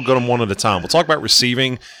bit. I think we'll go to them one at a time. We'll talk about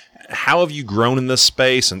receiving. How have you grown in this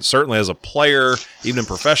space? And certainly as a player, even in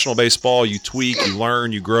professional baseball, you tweak, you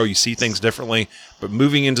learn, you grow, you see things differently. But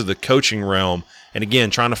moving into the coaching realm, and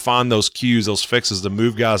again, trying to find those cues, those fixes to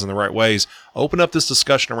move guys in the right ways, open up this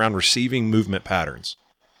discussion around receiving movement patterns.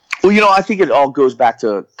 Well, I think it all goes back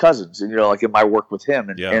to Cousins, and like in my work with him,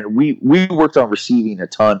 and we worked on receiving a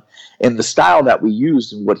ton, and the style that we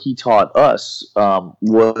used and what he taught us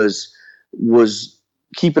was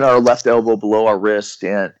keeping our left elbow below our wrist,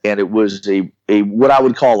 and it was a what I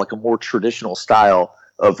would call like a more traditional style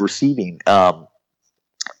of receiving.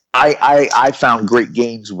 I found great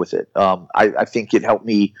gains with it. I think it helped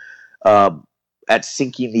me at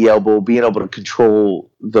sinking the elbow, being able to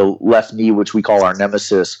control the left knee, which we call our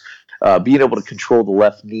nemesis, being able to control the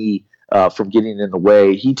left knee from getting in the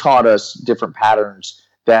way. He taught us different patterns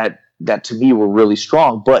that to me were really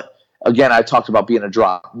strong. But again, I talked about being a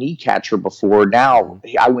drop knee catcher before. Now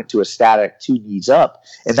I went to a static 2 knees up,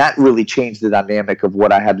 and that really changed the dynamic of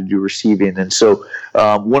what I had to do receiving. And so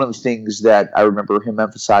one of the things that I remember him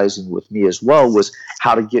emphasizing with me as well was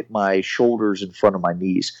how to get my shoulders in front of my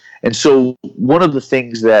knees. And so one of the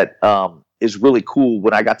things that is really cool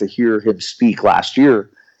when I got to hear him speak last year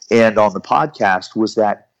and on the podcast was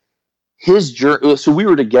that his journey. So we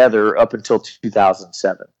were together up until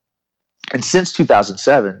 2007. And since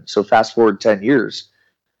 2007, so fast forward 10 years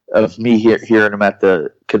of me hearing him at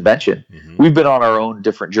the convention, we've been on our own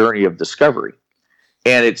different journey of discovery.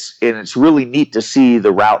 And it's really neat to see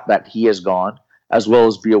the route that he has gone, as well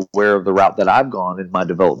as be aware of the route that I've gone in my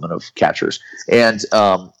development of catchers. And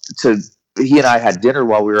he and I had dinner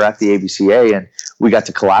while we were at the ABCA, and we got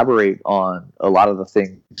to collaborate on a lot of the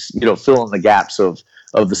things, fill in the gaps of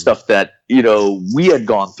the stuff that, we had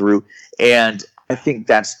gone through. And I think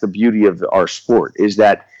that's the beauty of our sport, is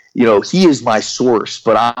that, he is my source,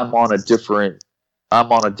 but I'm on a different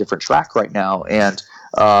track right now. And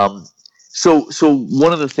so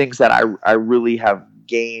one of the things that I really have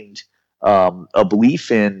gained a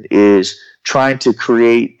belief in is trying to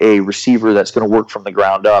create a receiver that's going to work from the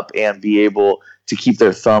ground up and be able to keep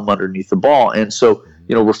their thumb underneath the ball. And so,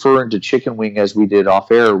 referring to chicken wing as we did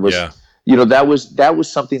off air was, that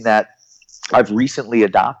was something that I've recently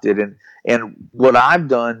adopted. And what I've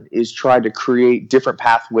done is try to create different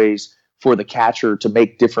pathways for the catcher to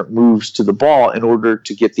make different moves to the ball in order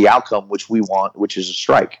to get the outcome which we want, which is a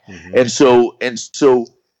strike. Mm-hmm. And so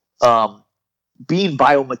being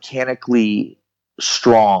biomechanically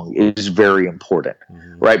strong is very important,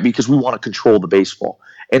 right? Because we want to control the baseball.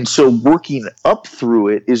 And so working up through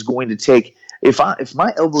it is going to take, if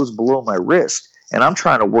my elbow is below my wrist and I'm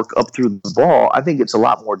trying to work up through the ball, I think it's a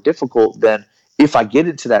lot more difficult than if I get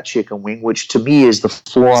into that chicken wing, which to me is the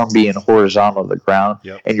forearm being horizontal to the ground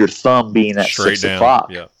and your thumb being at straight 6 o'clock.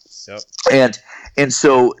 Yep. Yep. And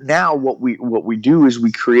so now what we do is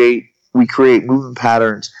we create movement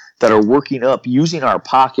patterns that are working up using our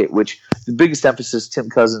pocket, which the biggest emphasis Tim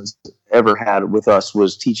Cousins ever had with us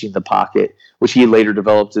was teaching the pocket, which he later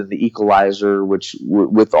developed in the Equalizer, which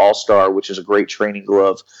with All-Star, which is a great training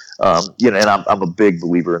glove. And I'm a big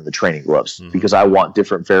believer in the training gloves because I want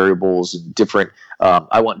different variables and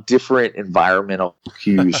I want different environmental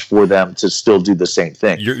cues for them to still do the same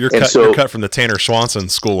thing. You're cut from the Tanner Swanson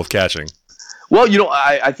school of catching. Well,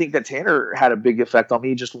 I think that Tanner had a big effect on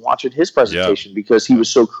me just watching his presentation because he was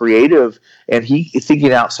so creative and he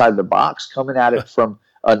thinking outside the box, coming at it from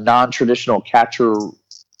a non-traditional catcher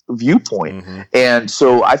viewpoint. And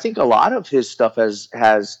so I think a lot of his stuff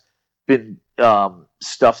has been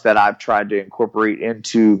stuff that I've tried to incorporate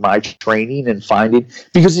into my training and finding,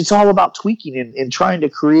 because it's all about tweaking and trying to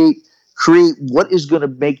create what is going to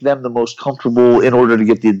make them the most comfortable in order to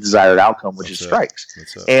get the desired outcome, which is strikes.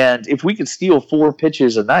 And if we could steal 4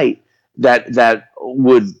 pitches a night that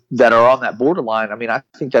are on that borderline, I mean, I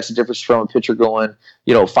think that's the difference from a pitcher going,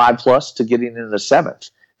 5+ to getting in the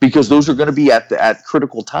 7th, because those are going to be at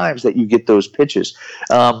critical times that you get those pitches.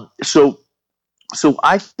 So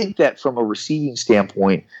I think that from a receiving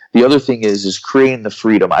standpoint, the other thing is creating the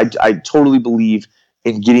freedom. I totally believe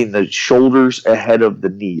in getting the shoulders ahead of the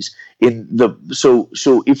knees. So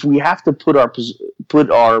if we have to put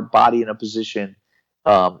our body in a position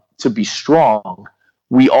to be strong,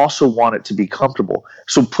 we also want it to be comfortable.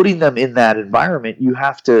 So putting them in that environment, you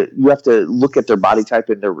have to look at their body type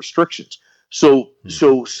and their restrictions. So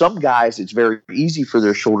some guys, it's very easy for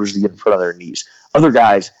their shoulders to get in front of their knees. Other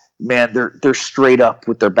guys, man, they're straight up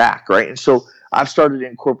with their back, right? And so I've started to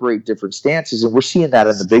incorporate different stances, and we're seeing that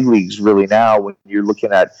in the big leagues really now when you're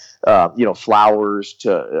looking at, Flowers to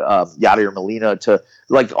Yadier Molina to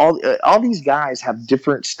like all these guys have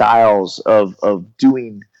different styles of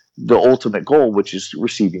doing the ultimate goal, which is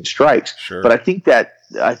receiving strikes. Sure. But I think that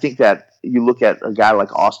you look at a guy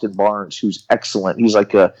like Austin Barnes, who's excellent. He's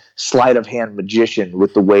like a sleight of hand magician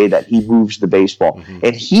with the way that he moves the baseball,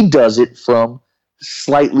 and he does it from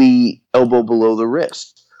slightly elbow below the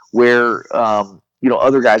wrist, where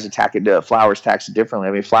other guys attack it. Flowers attacks it differently.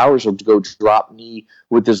 I mean, Flowers will go drop knee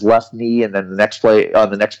with his left knee, and then the next play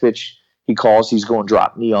on the next pitch he calls, he's going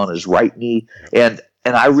drop knee on his right knee, and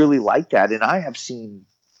I really like that. And I have seen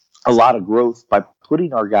a lot of growth by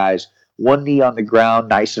putting our guys one knee on the ground,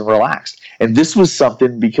 nice and relaxed. And this was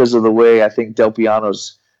something because of the way I think Del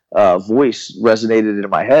Piano's voice resonated in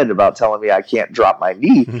my head about telling me I can't drop my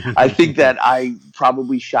knee. I think that I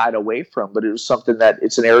probably shied away from, but it was something that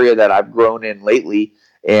it's an area that I've grown in lately.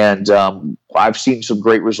 And I've seen some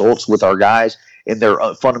great results with our guys in their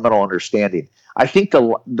fundamental understanding. I think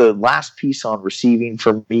the last piece on receiving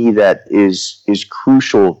for me that is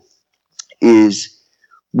crucial is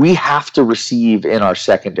we have to receive in our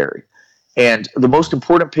secondary. And the most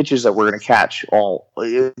important pitches that we're going to catch all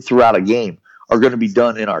throughout a game are going to be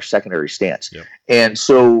done in our secondary stance. Yep. And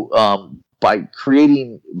so by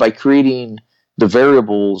creating the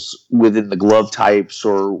variables within the glove types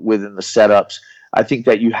or within the setups, I think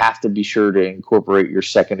that you have to be sure to incorporate your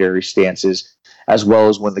secondary stances, as well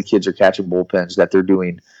as when the kids are catching bullpens, that they're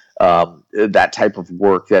doing that type of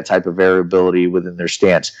work, that type of variability within their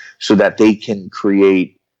stance, so that they can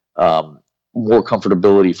create more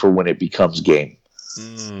comfortability for when it becomes game.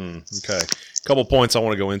 Okay. A couple points I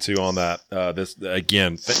want to go into on that. This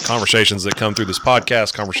again, conversations that come through this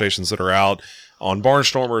podcast, conversations that are out on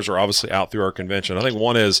Barnstormers, are obviously out through our convention. I think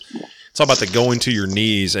one is talk about the going to your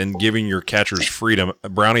knees and giving your catchers freedom.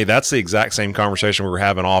 Brownie, that's the exact same conversation we were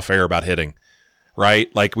having off air about hitting,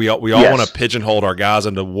 right? Like we all want to pigeonhole our guys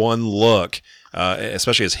into one look,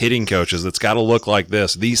 especially as hitting coaches. It's got to look like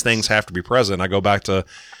this. These things have to be present. I go back to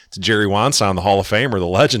Jerry Weinstein, the Hall of Famer, the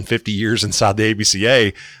legend, 50 years inside the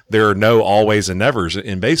ABCA. There are no always and nevers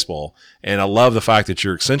in baseball. And I love the fact that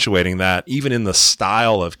you're accentuating that even in the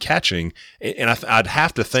style of catching. And I'd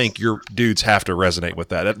have to think your dudes have to resonate with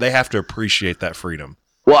that. They have to appreciate that freedom.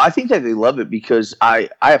 Well, I think that they love it because I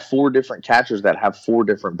have 4 different catchers that have 4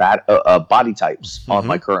 different body types on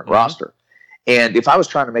my current roster. And if I was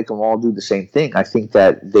trying to make them all do the same thing, I think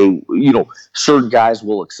that they, certain guys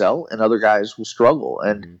will excel and other guys will struggle.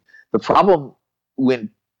 And the problem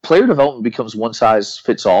when player development becomes one size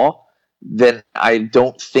fits all, then I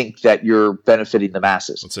don't think that you're benefiting the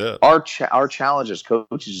masses. That's it. Our challenge as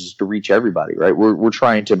coaches is to reach everybody, right? We're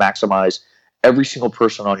trying to maximize every single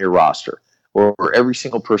person on your roster or every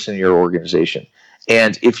single person in your organization.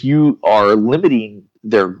 And if you are limiting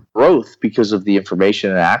their growth because of the information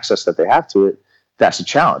and access that they have to it, that's a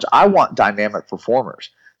challenge. I want dynamic performers.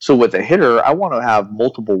 So with a hitter, I want to have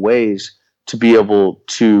multiple ways to be able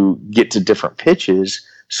to get to different pitches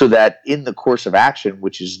so that in the course of action,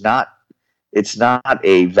 which is it's not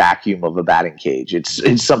a vacuum of a batting cage.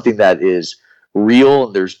 It's something that is real,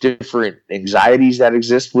 and there's different anxieties that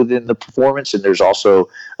exist within the performance, and there's also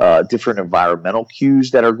different environmental cues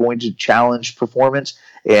that are going to challenge performance.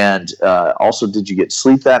 And also, did you get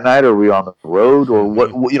sleep that night, or are we on the road, or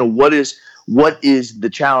what is the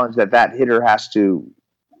challenge that hitter has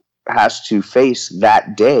to face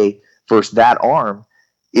that day versus that arm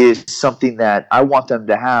is something that I want them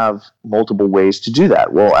to have multiple ways to do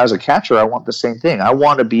that. Well, as a catcher, I want the same thing. I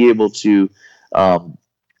want to be able to,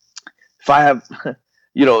 if I have,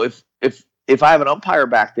 if I have an umpire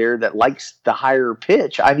back there that likes the higher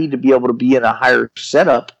pitch, I need to be able to be in a higher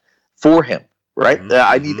setup for him, right?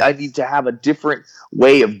 I need to have a different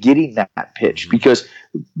way of getting that pitch because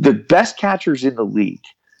the best catchers in the league,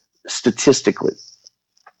 statistically,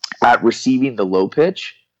 at receiving the low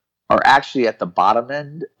pitch are actually at the bottom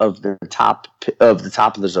end of the top of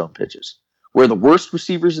the zone pitches, where the worst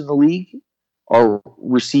receivers in the league are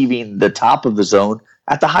receiving the top of the zone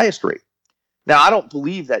at the highest rate. Now, I don't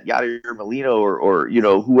believe that Yadier Molina or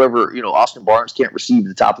whoever, Austin Barnes can't receive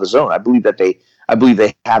the top of the zone. I believe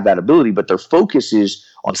they have that ability, but their focus is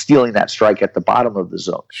on stealing that strike at the bottom of the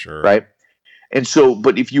zone. Sure. Right? And so,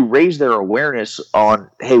 but if you raise their awareness on,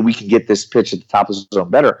 hey, we can get this pitch at the top of the zone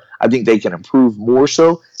better, I think they can improve more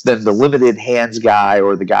so than the limited hands guy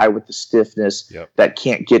or the guy with the stiffness that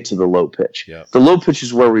can't get to the low pitch. The low pitch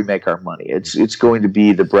is where we make our money. It's going to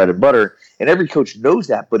be the bread and butter. And every coach knows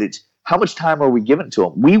that, but it's how much time are we giving to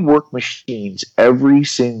them? We work machines every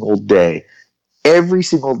single day. Every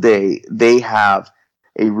single day they have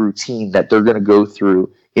a routine that they're going to go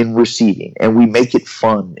through in receiving, and we make it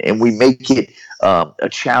fun and we make it a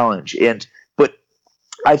challenge. But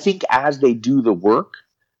I think as they do the work,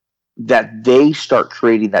 that they start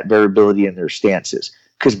creating that variability in their stances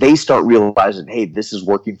because they start realizing, hey, this is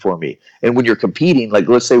working for me. And when you're competing, like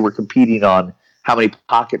let's say we're competing on how many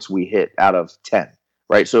pockets we hit out of 10,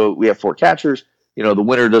 right? So we have 4 catchers. The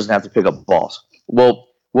winner doesn't have to pick up balls. Well,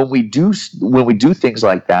 when we do things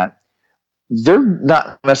like that, they're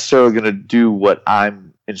not necessarily going to do what I'm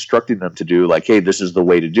instructing them to do, like, hey, this is the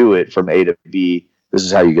way to do it from A to B. This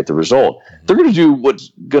is how you get the result. They're going to do what's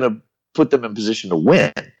going to put them in position to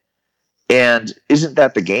win. And isn't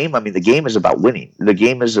that the game? I mean, the game is about winning. The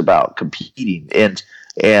game is about competing.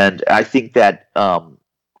 And I think that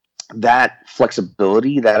that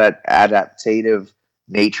flexibility, that adaptive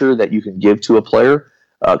nature that you can give to a player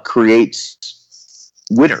creates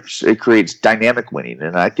winners. It creates dynamic winning.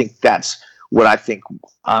 And I think that's what I think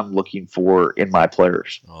I'm looking for in my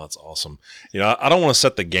players. Oh, that's awesome. I don't want to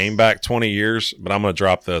set the game back 20 years, but I'm going to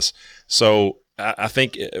drop this. So I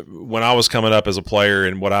think when I was coming up as a player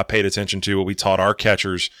and what I paid attention to, what we taught our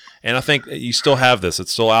catchers, and I think you still have this.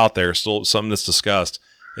 It's still out there, still something that's discussed.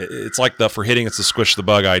 It's like for hitting, it's the squish the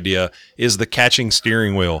bug idea, is the catching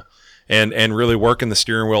steering wheel. And really working the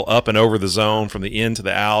steering wheel up and over the zone from the in to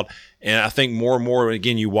the out. And I think more and more,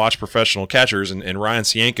 again, you watch professional catchers, and Ryan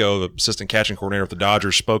Cienko, the assistant catching coordinator with the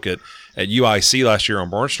Dodgers, spoke at UIC last year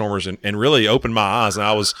on Barnstormers and really opened my eyes. And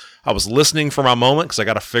I was listening for my moment because I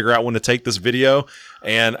got to figure out when to take this video.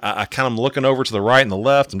 And I kind of looking over to the right and the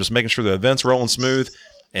left. I'm just making sure the event's rolling smooth.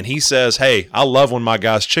 And he says, hey, I love when my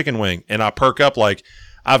guy's chicken wing. And I perk up like,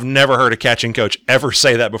 I've never heard a catching coach ever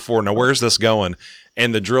say that before. Now, where's this going?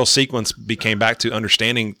 And the drill sequence became back to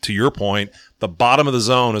understanding, to your point, The bottom of the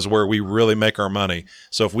zone is where we really make our money.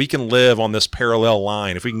 So if we can live on this parallel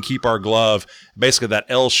line, if we can keep our glove, basically that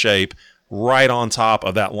L shape, right on top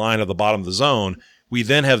of that line of the bottom of the zone, we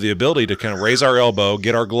then have the ability to kind of raise our elbow,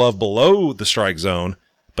 get our glove below the strike zone,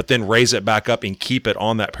 but then raise it back up and keep it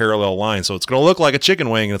on that parallel line. So it's going to look like a chicken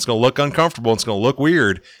wing, and it's going to look uncomfortable, and it's going to look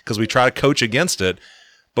weird because we try to coach against it.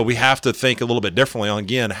 But we have to think a little bit differently on,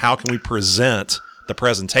 again, how can we present the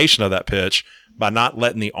presentation of that pitch by not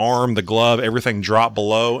letting the arm, the glove, everything drop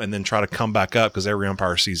below and then try to come back up because every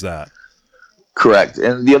umpire sees that. Correct.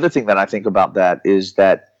 And the other thing that I think about that is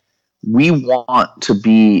that we want to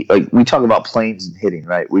be, like, we talk about planes and hitting,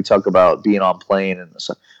 right? We talk about being on plane and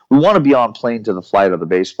stuff. We want to be on plane to the flight of the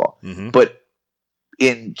baseball. Mm-hmm. But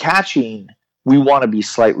in catching, we want to be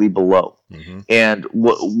slightly below. Mm-hmm. And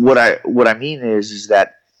what I mean is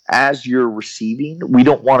that as you're receiving, we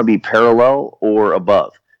don't want to be parallel or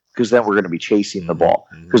above, because then we're going to be chasing the ball,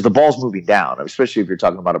 because the ball's moving down, especially if you're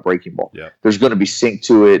talking about a breaking ball. Yeah. There's going to be sink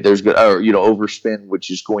to it. There's overspin, which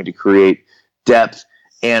is going to create depth.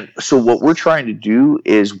 And so what we're trying to do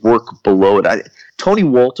is work below it. Tony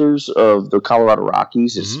Walters of the Colorado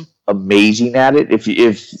Rockies is amazing at it.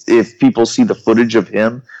 If people see the footage of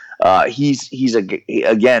him, he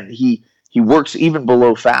works even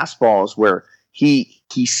below fastballs, where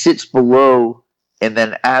he sits below, and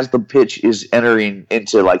then as the pitch is entering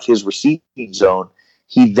into like his receiving zone,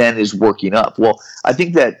 he then is working up. Well, I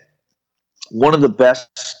think that one of the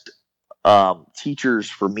best teachers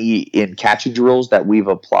for me in catching drills that we've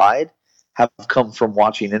applied have come from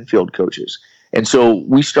watching infield coaches. And so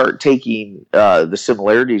we start taking the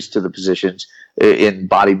similarities to the positions in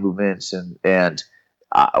body movements. And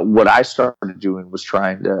what I started doing was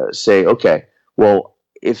trying to say, okay, well,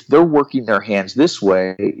 if they're working their hands this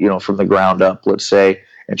way, from the ground up, let's say,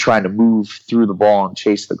 and trying to move through the ball and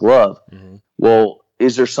chase the glove, well,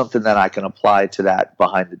 is there something that I can apply to that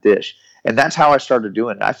behind the dish? And that's how I started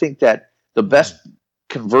doing it. I think that the best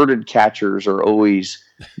converted catchers are always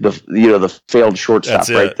the failed shortstop,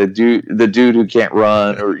 right? The dude who can't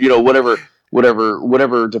run, or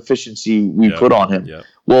whatever deficiency we put on him. Yep.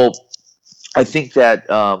 Well, I think that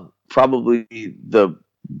probably the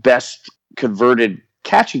best converted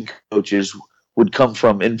catching coaches would come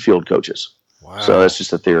from infield coaches. Wow. So that's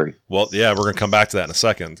just a theory. Well, yeah, we're going to come back to that in a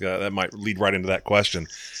second. That might lead right into that question.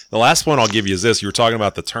 The last point I'll give you is this. You were talking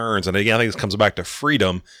about the turns, and again, I think this comes back to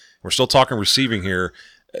freedom. We're still talking receiving here.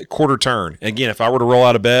 Quarter turn. Again, if I were to roll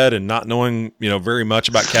out of bed and not knowing, very much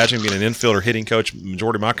about catching, being an infield or hitting coach,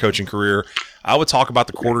 majority of my coaching career, I would talk about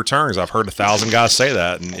the quarter turns. I've heard 1,000 guys say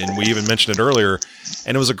that, and we even mentioned it earlier.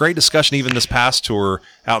 And it was a great discussion even this past tour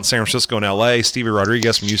out in San Francisco and L.A. Stevie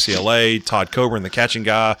Rodriguez from UCLA, Todd Coburn, the catching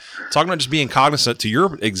guy, talking about just being cognizant to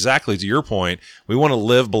your point. We want to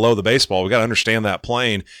live below the baseball. We got to understand that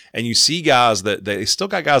plane. And you see guys that they still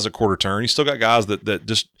got guys at quarter turn. You still got guys that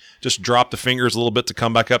just drop the fingers a little bit to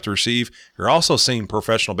come back up to receive. You're also seeing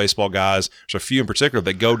professional baseball guys, there's a few in particular,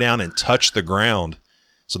 that go down and touch the ground.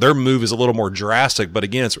 So their move is a little more drastic, but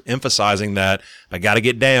again, it's emphasizing that I got to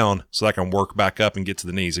get down so I can work back up and get to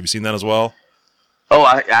the knees. Have you seen that as well? Oh,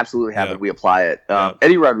 I absolutely have it. We apply it.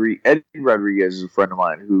 Eddie Rodriguez is a friend of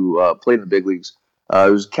mine who played in the big leagues. He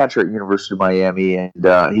was a catcher at University of Miami,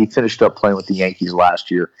 and he finished up playing with the Yankees last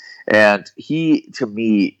year. And he, to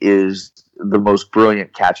me, is the most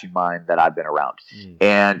brilliant catching mind that I've been around.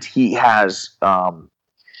 And he has,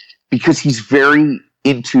 because he's very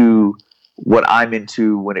into what I'm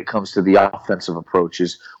into when it comes to the offensive approach,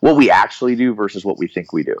 is what we actually do versus what we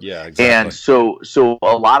think we do. Yeah, exactly. And so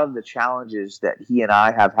a lot of the challenges that he and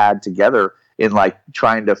I have had together in like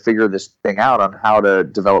trying to figure this thing out on how to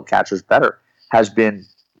develop catchers better has been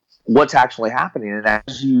what's actually happening. And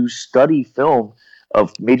as you study film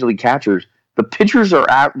of major league catchers, the pitchers their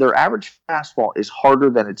average fastball is harder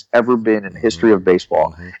than it's ever been in the history of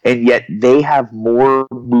baseball. And yet they have more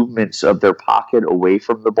movements of their pocket away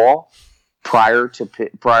from the ball prior to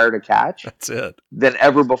catch. That's it. Than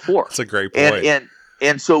ever before. That's a great point.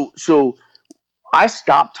 And so I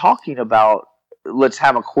stopped talking about let's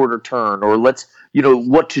have a quarter turn or let's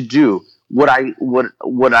what to do. What I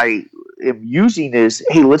am using is,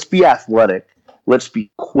 hey, let's be athletic, let's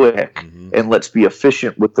be quick, and let's be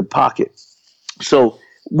efficient with the pocket. So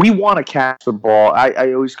we want to catch the ball.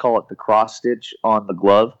 I always call it the cross stitch on the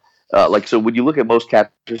glove. So when you look at most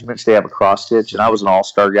catcher's mitts, they have a cross stitch, and I was an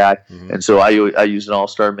all-star guy, and so I use an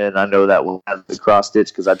all-star mitt. I know that will have the cross stitch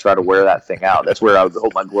because I try to wear that thing out. That's where I would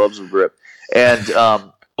hope my gloves would grip. And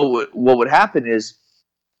what would happen is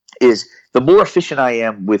the more efficient I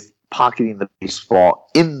am with pocketing the baseball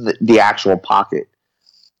in the actual pocket,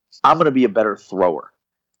 I'm going to be a better thrower.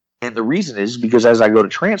 And the reason is because as I go to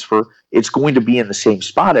transfer, it's going to be in the same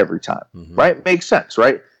spot every time, right? Makes sense,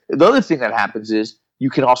 right? The other thing that happens is you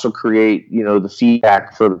can also create, the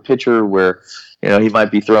feedback for the pitcher where, he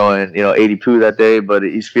might be throwing, 80 poo that day, but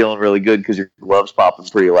he's feeling really good because your glove's popping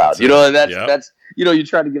pretty loud. That's you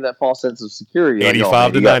try to give that false sense of security.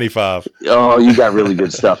 85 to 95. Oh, you got really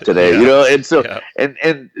good stuff today, and so,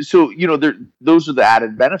 and so, those are the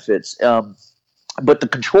added benefits. But the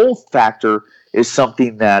control factor is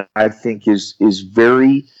something that I think is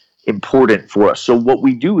very important for us. So what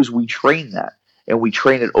we do is we train that, and we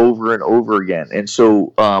train it over and over again. And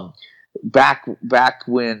so back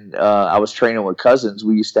when I was training with Cousins,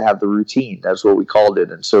 we used to have the routine. That's what we called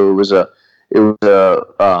it. And so it was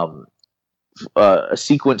a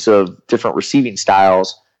sequence of different receiving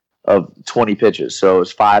styles of 20 pitches. So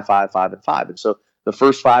it's 5, 5, 5, and 5. And so the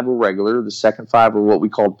first 5 were regular. The second 5 were what we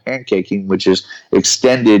called pancaking, which is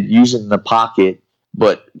extended using the pocket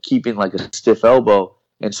but keeping like a stiff elbow.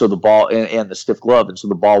 And so the ball and the stiff glove, and so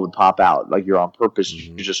the ball would pop out like you're on purpose.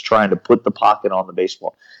 You're just trying to put the pocket on the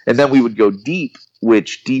baseball. And then we would go deep,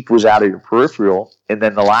 which deep was out of your peripheral. And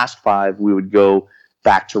then the last 5, we would go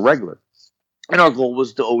back to regular. And our goal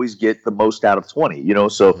was to always get the most out of 20,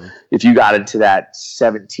 So if you got into that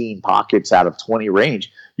 17 pockets out of 20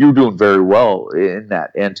 range, you were doing very well in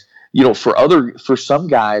that. And, for some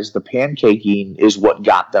guys, the pancaking is what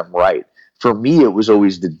got them right. For me, it was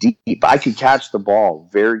always the deep. I could catch the ball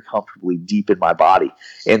very comfortably deep in my body,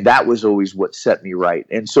 and that was always what set me right.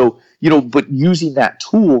 And so, but using that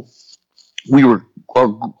tool, our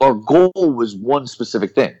goal was one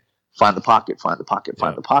specific thing: find the pocket, find the pocket,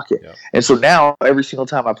 find the pocket. Yeah. And so now, every single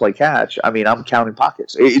time I play catch, I'm counting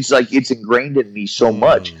pockets. It's like it's ingrained in me so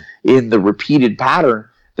much in the repeated pattern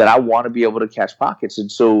that I want to be able to catch pockets.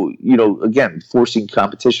 And so, again, forcing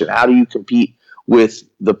competition. How do you compete with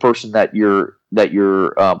the person that you're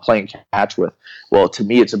playing catch with? Well, to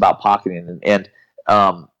me, it's about pocketing, and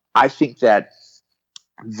I think that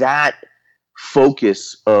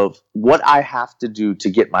focus of what I have to do to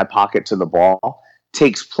get my pocket to the ball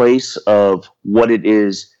takes place of what it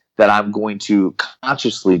is that I'm going to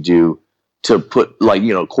consciously do to put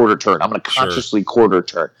quarter turn. I'm going to consciously quarter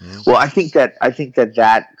turn. Well, I think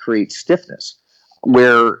that creates stiffness,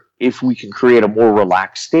 where if we can create a more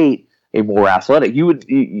relaxed state, a more athletic,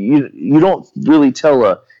 you don't really tell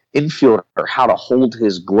a infielder how to hold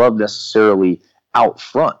his glove necessarily out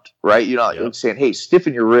front, right? You're not saying, hey,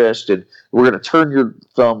 stiffen your wrist and we're going to turn your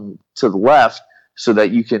thumb to the left so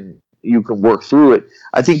that you can work through it.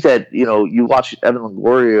 I think that, you watch Evan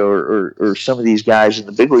Longoria or some of these guys in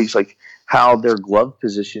the big leagues, like how their glove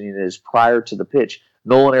positioning is prior to the pitch.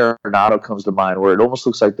 Nolan Arenado comes to mind, where it almost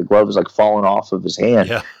looks like the glove is like falling off of his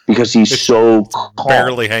hand because he's so calm.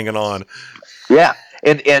 Barely hanging on. Yeah.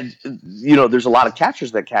 And there's a lot of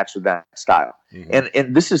catchers that catch with that style.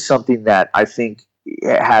 And this is something that I think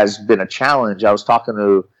has been a challenge. I was talking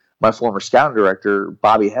to my former scouting director,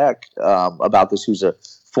 Bobby Heck, about this, who's a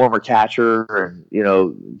former catcher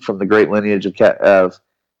and, from the great lineage of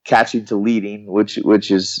catching to leading, which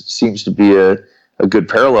seems to be a good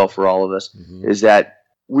parallel for all of us, is that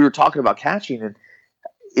we were talking about catching, and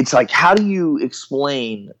it's like, how do you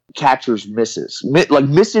explain catchers' misses? Like,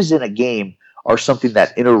 misses in a game are something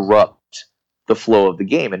that interrupt the flow of the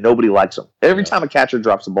game, and nobody likes them. Every time a catcher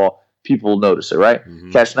drops the ball, people notice it, right?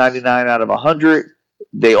 Catch 99 out of 100,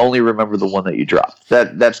 they only remember the one that you dropped.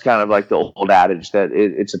 That's kind of like the old adage that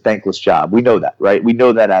it's a thankless job. We know that, right? We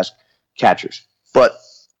know that as catchers. But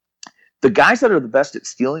the guys that are the best at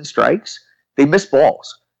stealing strikes, they miss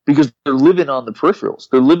balls because they're living on the peripherals.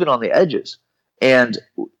 They're living on the edges. And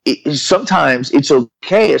sometimes it's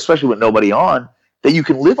okay, especially with nobody on, that you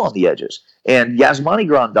can live on the edges. And Yasmani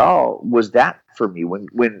Grandal was that for me.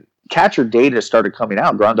 When catcher data started coming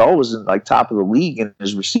out, Grandal was in top of the league in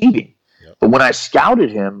his receiving. Yep. But when I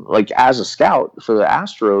scouted him, as a scout for the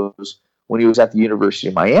Astros, when he was at the University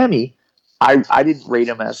of Miami, I didn't rate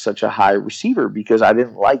him as such a high receiver because I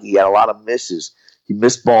didn't he had a lot of misses. He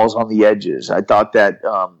missed balls on the edges. I thought that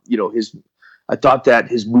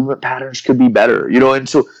his movement patterns could be better, and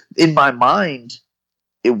so in my mind,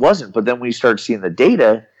 it wasn't. But then when you start seeing the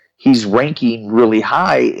data, he's ranking really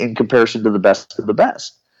high in comparison to the best of the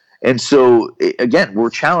best. And so, again,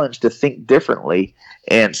 we're challenged to think differently,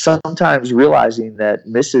 and sometimes realizing that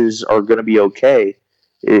misses are going to be okay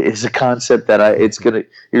is a concept that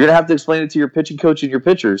you're gonna have to explain it to your pitching coach and your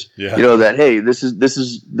pitchers. Yeah. That, hey, this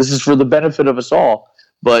is for the benefit of us all.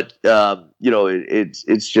 But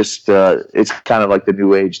it's just it's kind of like the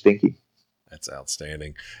new age thinking. That's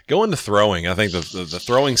outstanding. Going to throwing, I think the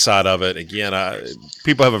throwing side of it, again,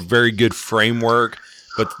 people have a very good framework,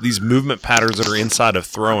 But these movement patterns that are inside of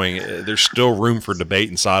throwing, there's still room for debate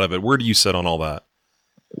inside of it. Where do you sit on all that?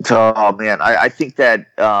 Oh man, I think that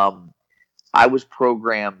I was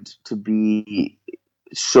programmed to be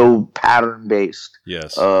so pattern based.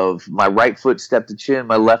 Yes. Of my right foot step to chin,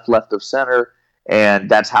 my left of center, and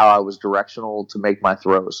that's how I was directional to make my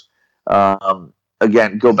throws.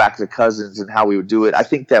 Again, go back to Cousins and how we would do it. I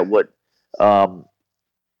think that what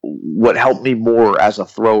helped me more as a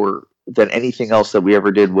thrower than anything else that we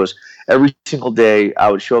ever did was every single day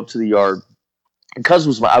I would show up to the yard. And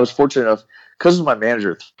I was fortunate enough. Cuz was my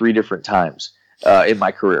manager 3 different times in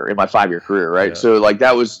my career, in my 5-year career, right? Yeah. So like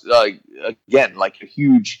that was again like a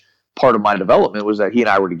huge part of my development was that he and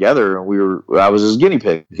I were together, and I was his guinea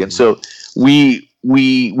pig, and so we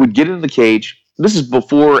would get in the cage. This is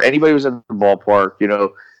before anybody was at the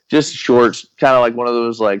ballpark, just shorts, kind of like one of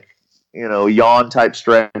those like yawn type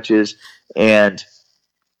stretches, and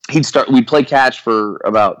we'd play catch for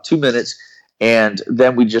about 2 minutes, and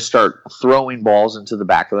then we'd just start throwing balls into the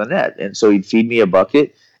back of the net. And so he'd feed me a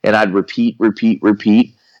bucket, and I'd repeat,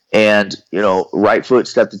 and right foot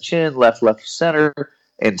step to chin, left center,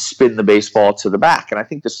 and spin the baseball to the back. And I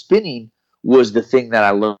think the spinning was the thing that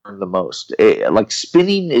I learned the most. Like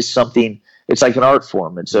spinning is something, it's like an art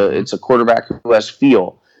form. It's a quarterback who has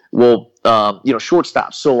feel. Well,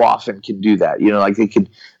 shortstops so often can do that. Like they could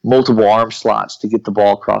multiple arm slots to get the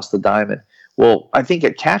ball across the diamond. Well, I think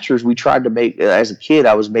at catchers, we tried to make, as a kid,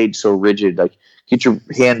 I was made so rigid, like get your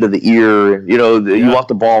hand to the ear, and, you want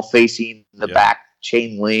the ball facing the back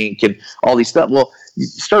chain link and all these stuff. Well, you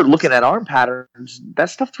start looking at arm patterns, that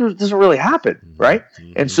stuff doesn't really happen, right?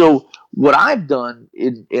 Mm-hmm. And so what I've done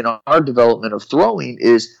in our development of throwing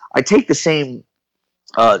is I take the same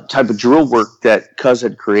type of drill work that Cuz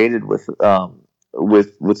had created with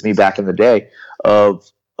me back in the day of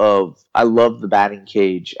I love the batting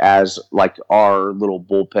cage as like our little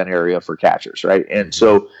bullpen area for catchers, right? And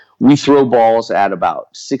so we throw balls at about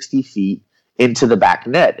 60 feet into the back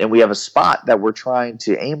net, and we have a spot that we're trying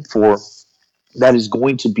to aim for that is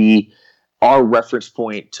going to be our reference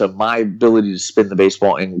point to my ability to spin the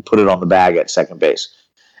baseball and put it on the bag at second base.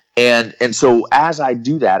 And so as I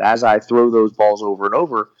do that, as I throw those balls over and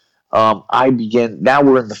over, now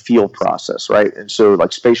we're in the feel process, right? And so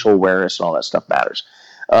like spatial awareness and all that stuff matters.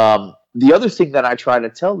 The other thing that I try to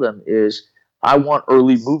tell them is I want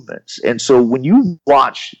early movements. And so when you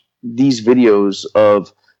watch these videos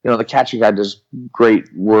of, the catching guy does great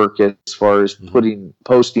work as far as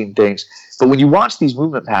posting things. But when you watch these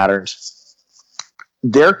movement patterns,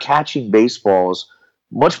 they're catching baseballs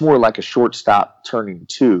much more like a shortstop turning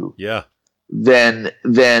two. Yeah. Than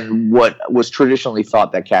what was traditionally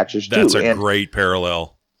thought that catchers do. That's a great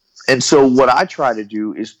parallel. And so what I try to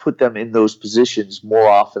do is put them in those positions more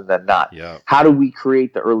often than not. Yeah. How do we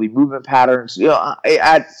create the early movement patterns?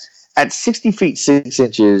 At 60 feet 6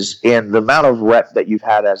 inches and the amount of rep that you've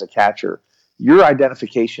had as a catcher, your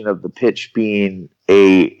identification of the pitch being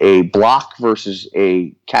a block versus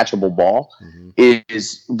a catchable ball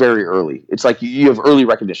is very early. It's like you have early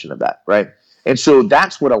recognition of that, right? And so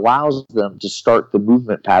that's what allows them to start the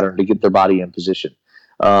movement pattern to get their body in position.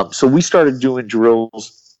 So we started doing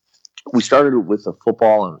drills. We started with a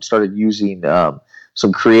football and started using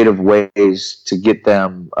some creative ways to get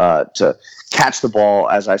them to catch the ball,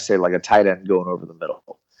 as I say, like a tight end going over the middle.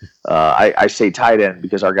 I say tight end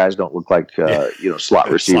because our guys don't look like slot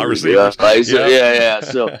receivers. So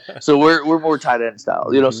we're more tight end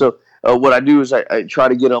style. So what I do is I try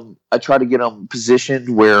to get them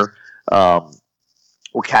positioned where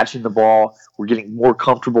we're catching the ball. We're getting more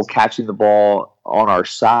comfortable catching the ball on our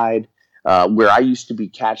side. Where I used to be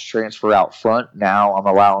catch transfer out front, now I'm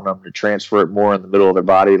allowing them to transfer it more in the middle of their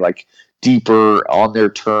body, like deeper on their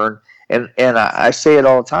turn. And I say it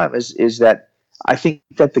all the time is that I think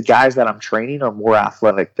that the guys that I'm training are more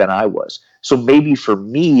athletic than I was. So maybe for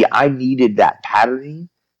me, I needed that patterning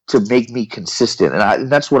to make me consistent.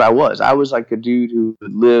 And that's what I was. I was like a dude who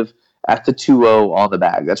would live at the 2-0 on the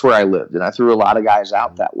bag. That's where I lived. And I threw a lot of guys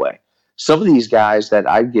out that way. Some of these guys that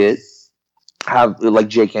I get have, like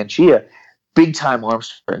Jake Anchia, big time arm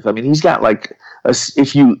strength. I mean, he's got like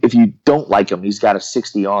if you don't like him, he's got a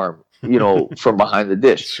 60 arm, from behind the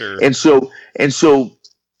dish. Sure. And so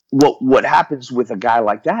what happens with a guy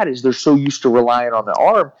like that is they're so used to relying on the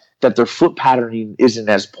arm that their foot patterning isn't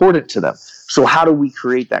as important to them. So how do we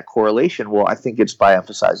create that correlation? Well, I think it's by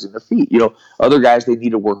emphasizing the feet. Other guys, they need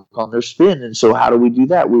to work on their spin. And so how do we do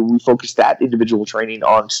that? We focus that individual training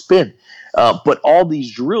on spin. But all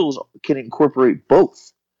these drills can incorporate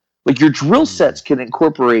both. Like your drill sets can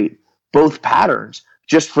incorporate both patterns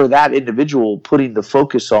just for that individual putting the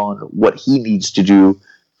focus on what he needs to do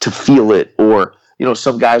to feel it, or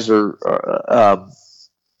some guys are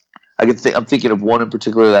I'm thinking of one in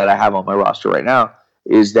particular that I have on my roster right now,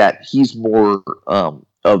 is that he's more of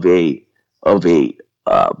a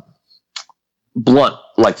blunt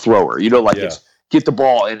like thrower. It's get the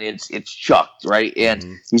ball and it's chucked, right?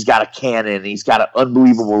 And he's got a cannon, he's got an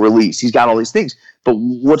unbelievable release, he's got all these things. But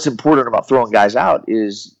what's important about throwing guys out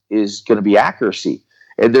is going to be accuracy.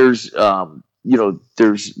 And there's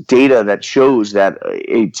there's data that shows that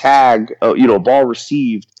a tag, a ball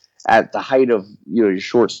received at the height of your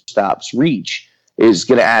shortstop's reach is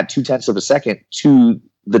going to add 0.2 of a second to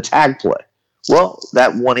the tag play. Well,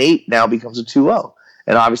 that 1-8 now becomes a 2-0,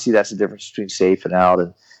 and obviously that's the difference between safe and out.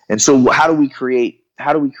 And so how do we create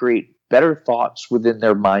better thoughts within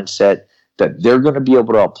their mindset that they're going to be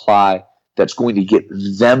able to apply, that's going to get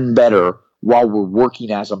them better while we're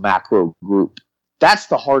working as a macro group? That's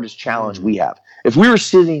the hardest challenge we have. If we're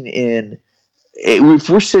sitting in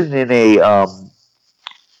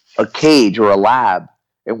a cage or a lab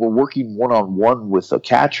and we're working one-on-one with a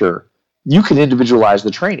catcher, you can individualize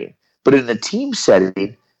the training. But in a team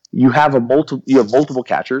setting, you have multiple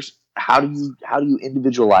catchers. How do you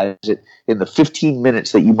individualize it in the 15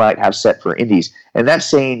 minutes that you might have set for indies? And that's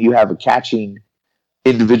saying you have a catching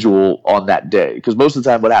individuul on that day, because most of the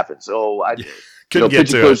time what happens?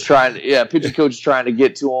 Pitching coach trying to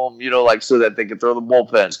get to them, so that they can throw the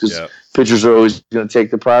bullpens, because pitchers are always going to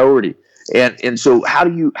take the priority. And so how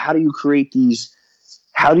do you create these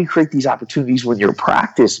opportunities when your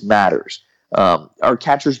practice matters? Are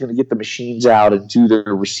catchers going to get the machines out and do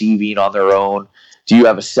their receiving on their own? Do you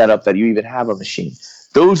have a setup that you even have a machine?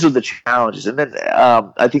 Those are the challenges. And then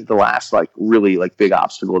I think the last really big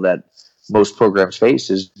obstacle that most programs face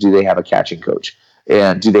is, do they have a catching coach?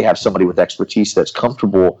 And do they have somebody with expertise that's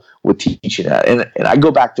comfortable with teaching that? And I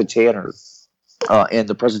go back to Tanner and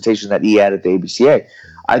the presentation that he had at the ABCA.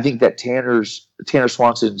 I think that Tanner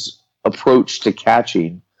Swanson's approach to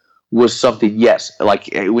catching was something, yes, like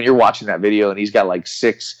when you're watching that video and he's got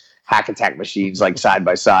 6 hack attack machines side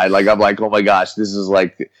by side, I'm like, oh my gosh, this is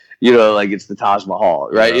it's the Taj Mahal,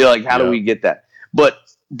 right? How do we get that? But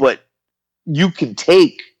you can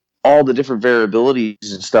take all the different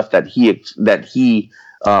variabilities and stuff that he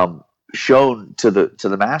shown to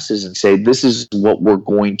the masses and say, this is what we're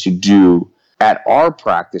going to do at our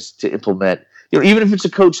practice to implement. Even if it's a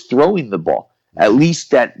coach throwing the ball, at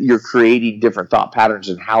least that you're creating different thought patterns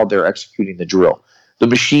in how they're executing the drill. The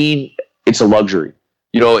machine, it's a luxury,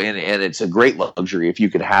 and it's a great luxury if you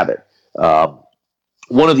can have it.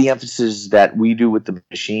 One of the emphases that we do with the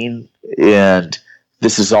machine, and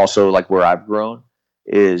this is also where I've grown,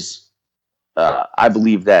 is I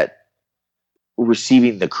believe that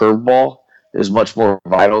receiving the curveball is much more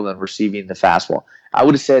vital than receiving the fastball. I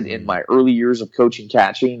would have said in my early years of coaching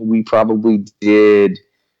catching, we probably did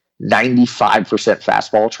 95%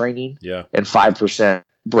 fastball training and 5%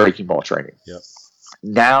 breaking ball training. Yep.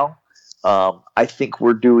 Now, I think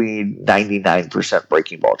we're doing 99%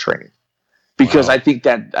 breaking ball training, because I think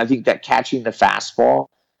that catching the fastball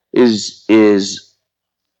is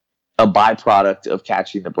a byproduct of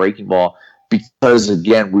catching the breaking ball, because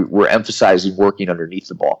again we're emphasizing working underneath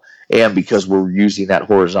the ball, and because we're using that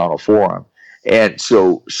horizontal forearm. And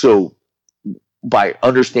so by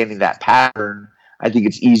understanding that pattern, I think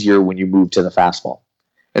it's easier when you move to the fastball.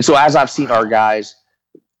 And so as I've seen our guys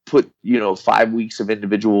put 5 weeks of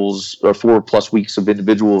individuals or 4+ weeks of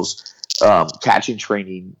individuals catching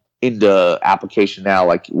training into application now,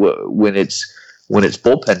 when it's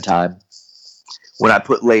bullpen time, when I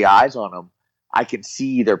lay eyes on them, I can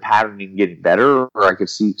see their patterning getting better, or I could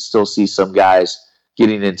still see some guys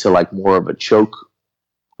getting into more of a choke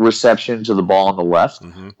reception to the ball on the left,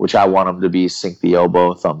 which I want them to be sink the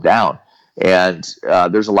elbow, thumb down. And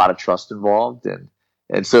there's a lot of trust involved. And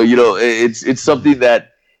so, it's something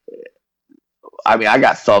that, I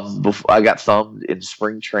got thumbed in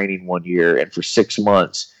spring training one year, and for 6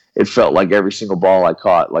 months, it felt like every single ball I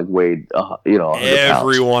caught weighed 100 pounds.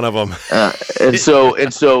 Every one of them. And so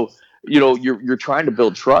you're trying to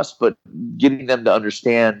build trust, but getting them to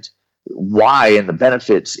understand why and the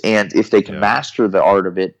benefits, and if they can master the art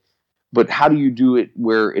of it. But how do you do it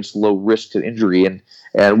where it's low risk to injury?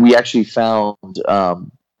 And we actually found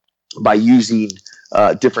by using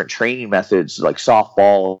different training methods like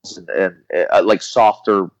softballs and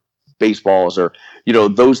softer baseballs, or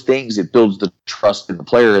those things, it builds the trust in the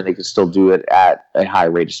player, and they can still do it at a high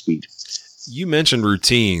rate of speed. You mentioned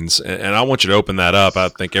routines, and I want you to open that up. I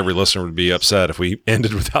think every listener would be upset if we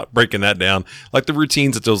ended without breaking that down. The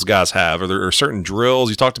routines that those guys have. Are there certain drills?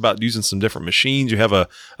 You talked about using some different machines. You have a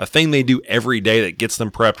thing they do every day that gets them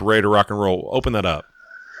prepped, ready to rock and roll. Open that up.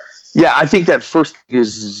 Yeah, I think that first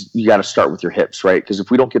is you got to start with your hips, right? Because if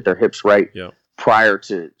we don't get their hips right prior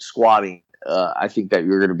to squatting, I think that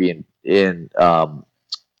you're going to be in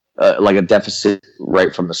like a deficit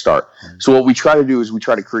right from the start. So what we try to do is we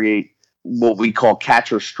try to create what we call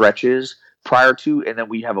catcher stretches prior to, and then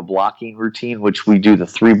we have a blocking routine, which we do the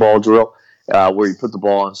 3-ball drill, where you put the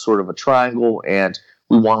ball in sort of a triangle, and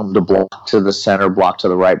we want them to block to the center, block to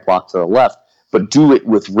the right, block to the left, but do it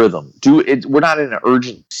with rhythm. We're not in an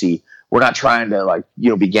urgency. We're not trying to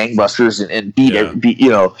be gangbusters and beat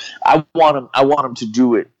it. I want them to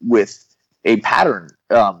do it with a pattern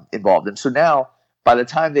involved. And so now, by the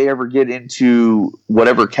time they ever get into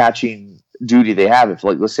whatever catching duty they have, if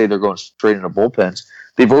let's say they're going straight into bullpens,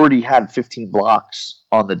 they've already had 15 blocks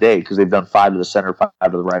on the day because they've done 5 to the center, 5 to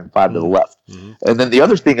the right, and 5 to the left. And then the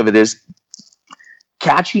other thing of it is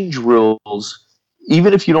catching drills,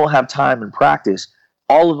 even if you don't have time in practice,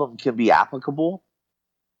 all of them can be applicable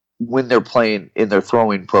when they're playing in their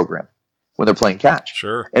throwing program, when they're playing catch.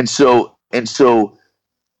 Sure. And so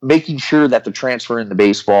making sure that they're transferring the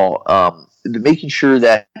baseball, making sure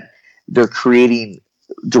that they're creating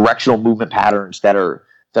directional movement patterns that are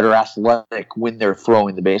athletic when they're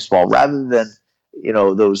throwing the baseball, rather than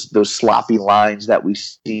those sloppy lines that we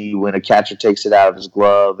see when a catcher takes it out of his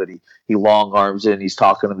glove and he long arms it and he's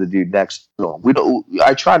talking to the dude next to him.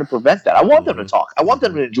 I try to prevent that. I want them to talk. I want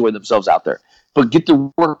them to enjoy themselves out there, but get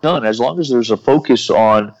the work done. As long as there's a focus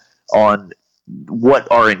on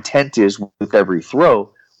what our intent is with every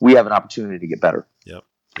throw, we have an opportunity to get better. Yep.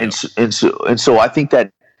 And so I think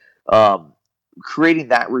that creating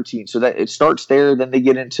that routine so that it starts there, then they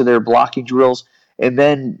get into their blocking drills, and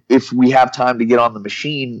then if we have time to get on the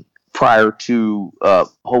machine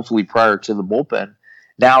hopefully prior to the bullpen,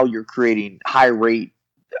 now you're creating high rate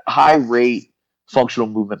functional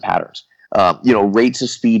movement patterns. Rates of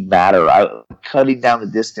speed matter, cutting down the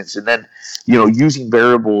distance, and then using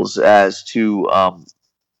variables as to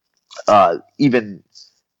even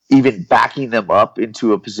backing them up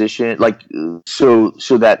into a position, so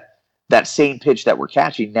that same pitch that we're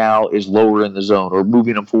catching now is lower in the zone, or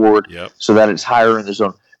moving them forward so that it's higher in the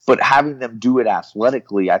zone. But having them do it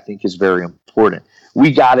athletically, I think, is very important.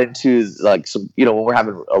 We got into some, when we're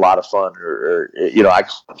having a lot of fun, or I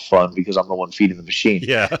call it fun because I'm the one feeding the machine.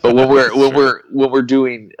 Yeah. But when we're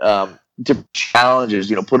doing different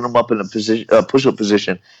challenges, putting them up in a push-up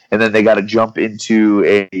position, and then they got to jump into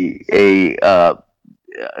a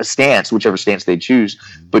stance, whichever stance they choose,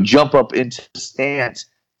 but jump up into the stance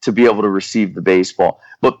to be able to receive the baseball.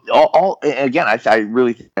 But again, I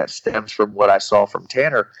really think that stems from what I saw from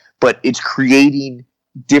Tanner, but it's creating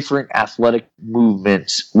different athletic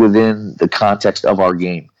movements within the context of our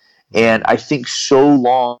game. And I think so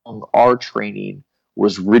long our training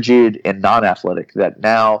was rigid and non-athletic that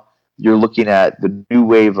now you're looking at the new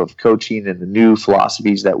wave of coaching and the new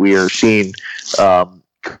philosophies that we are seeing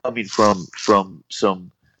coming from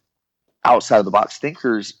some outside of the box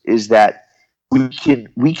thinkers, is that we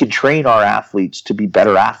can train our athletes to be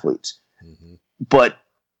better athletes. But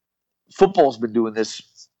football's been doing this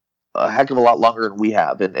a heck of a lot longer than we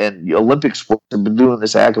have, and the Olympic sports have been doing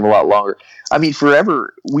this a heck of a lot longer. I mean,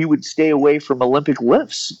 forever we would stay away from Olympic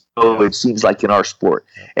lifts, so it seems like, in our sport.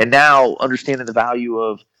 And now understanding the value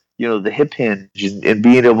of the hip hinge and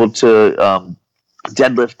being able to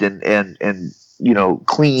deadlift and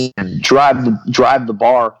clean and drive the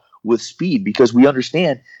bar with speed, because we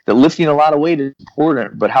understand that lifting a lot of weight is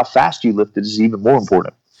important, but how fast you lift it is even more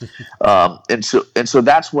important. And so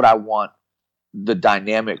that's what I want the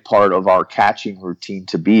dynamic part of our catching routine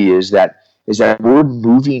to be, is that we're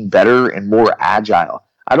moving better and more agile.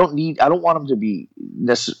 I don't want them to be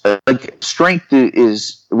strength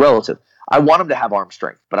is relative. I want them to have arm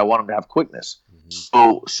strength, but I want them to have quickness.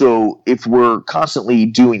 So if we're constantly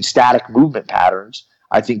doing static movement patterns,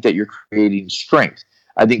 I think that you're creating strength.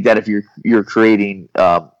 I think that if you're creating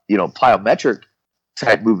plyometric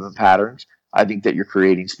type movement patterns, I think that you're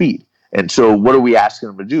creating speed. And so what are we asking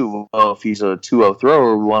him to do? Well, if he's a 2.0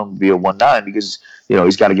 thrower, we want him to be a 1.9 because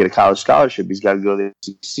he's got to get a college scholarship. He's got to go to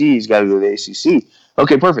the ACC. He's got to go to the ACC.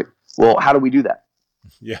 Okay, perfect. Well, how do we do that?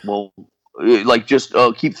 Yeah. Well, just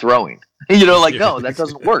keep throwing. No, that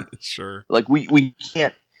doesn't work. Sure. We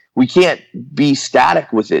can't be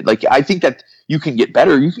static with it. I think that you can get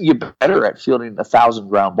better. You can get better at fielding 1,000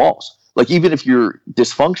 ground balls. Even if you're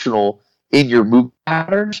dysfunctional in your move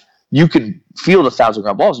patterns, you can field 1,000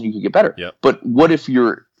 ground balls and you can get better. Yep. But what if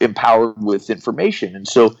you're empowered with information? And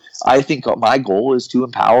so I think my goal is to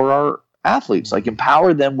empower our athletes,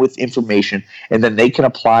 empower them with information, and then they can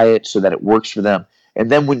apply it so that it works for them. And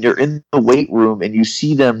then when you're in the weight room and you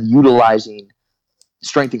see them utilizing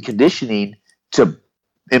strength and conditioning to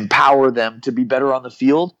empower them to be better on the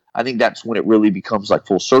field, I think that's when it really becomes like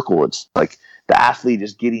full circle. It's like the athlete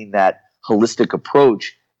is getting that holistic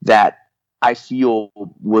approach that I feel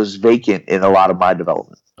was vacant in a lot of my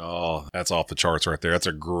development. Oh, that's off the charts right there. That's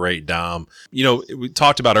a great dom. You know, we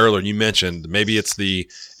talked about earlier, and you mentioned maybe it's the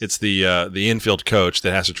infield coach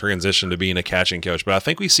that has to transition to being a catching coach. But I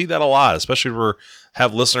think we see that a lot, especially if we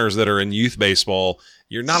have listeners that are in youth baseball.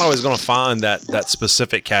 You're not always going to find that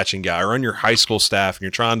specific catching guy, or on your high school staff, and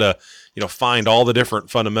you're trying to, find all the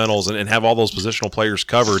different fundamentals and have all those positional players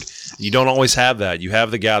covered. You don't always have that. You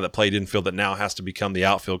have the guy that played infield that now has to become the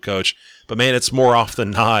outfield coach. But man, it's more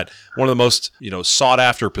often than not one of the most, sought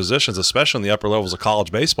after positions, especially in the upper levels of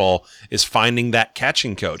college baseball, is finding that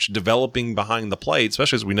catching coach, developing behind the plate,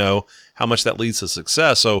 especially as we know how much that leads to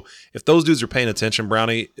success. So if those dudes are paying attention,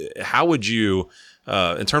 Brownie, how would you,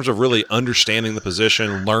 in terms of really understanding the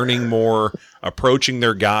position, learning more, approaching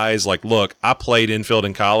their guys, like, look, I played infield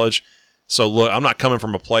in college. So look, I'm not coming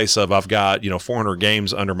from a place of I've got, 400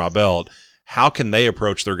 games under my belt. How can they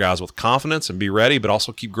approach their guys with confidence and be ready, but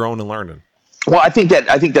also keep growing and learning? Well, I think that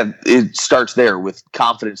it starts there with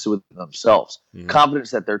confidence with themselves,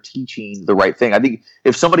 confidence that they're teaching the right thing. I think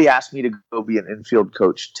if somebody asked me to go be an infield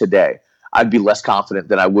coach today, I'd be less confident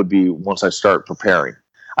than I would be once I start preparing.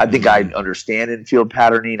 I think I understand infield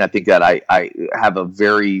patterning. I think that I have a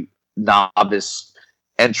very novice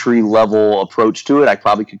entry-level approach to it. I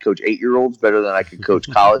probably could coach 8-year-olds better than I could coach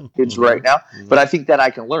college kids right now. But I think that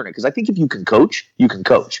I can learn it, because I think if you can coach, you can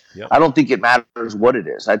coach. Yep. I don't think it matters what it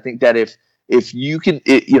is. I think that if you can,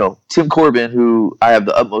 Tim Corbin, who I have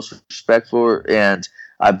the utmost respect for, and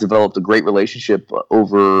I've developed a great relationship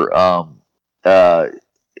over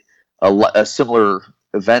a similar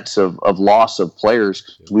events of loss of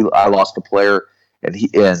players. I lost a player, and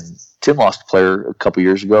Tim lost a player a couple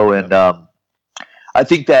years ago, and I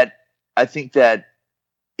think that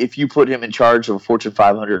if you put him in charge of a Fortune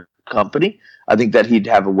 500 company, I think that he'd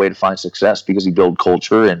have a way to find success, because he build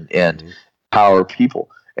culture and empower people.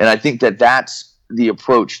 And I think that that's the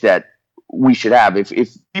approach that we should have. If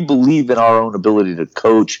we believe in our own ability to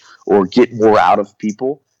coach or get more out of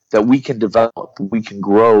people, that we can develop, we can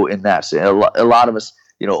grow in that. A lot of us,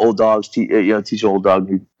 old dogs, teach old dog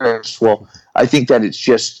new tricks. Well, I think that it's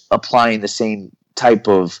just applying the same type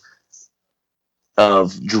of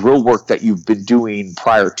drill work that you've been doing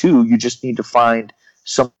prior to. You just need to find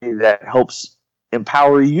somebody that helps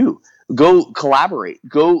empower you. Go collaborate.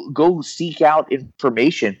 Go seek out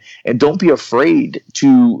information, and don't be afraid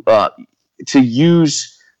to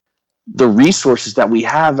use the resources that we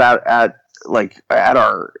have at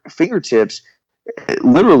our fingertips,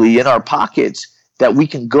 literally in our pockets, that we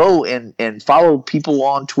can go and follow people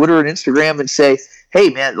on Twitter and Instagram and say, hey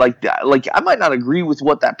man, like I might not agree with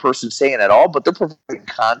what that person's saying at all, but they're providing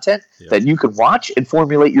content that you can watch and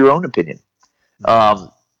formulate your own opinion.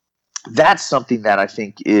 That's something that I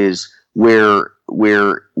think is where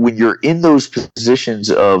when you're in those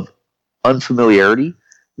positions of unfamiliarity,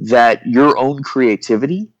 that your own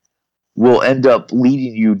creativity will end up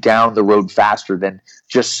leading you down the road faster than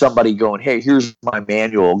just somebody going, hey, here's my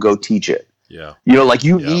manual, go teach it. Yeah.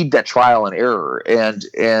 Need that trial and error, and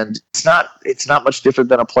it's not much different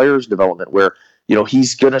than a player's development, where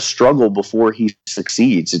he's going to struggle before he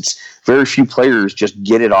succeeds. It's very few players just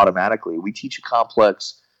get it automatically. We teach a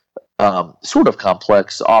complex, sort of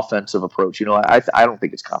complex offensive approach. I don't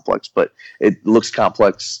think it's complex, but it looks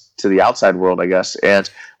complex to the outside world, I guess. And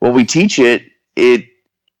when we teach it,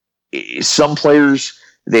 some players,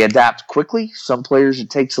 they adapt quickly. Some players, it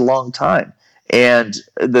takes a long time. And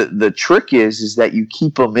the trick is that you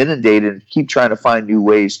keep them inundated and keep trying to find new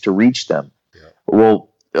ways to reach them. Yeah. Well,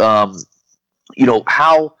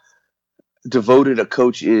 how devoted a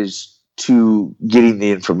coach is to getting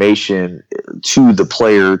the information to the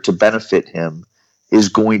player to benefit him is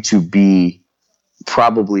going to be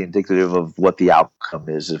probably indicative of what the outcome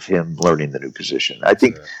is of him learning the new position. I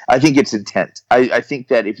think it's intent. I think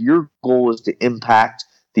that if your goal is to impact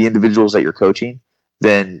the individuals that you're coaching,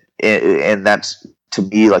 then, and that's to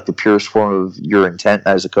me like the purest form of your intent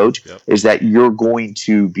as a coach, is that you're going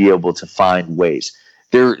to be able to find ways.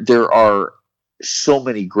 There are so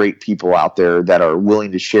many great people out there that are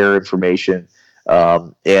willing to share information.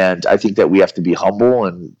 And I think that we have to be humble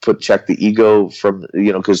and check the ego from,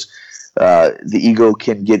 because the ego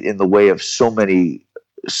can get in the way of so many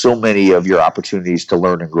of your opportunities to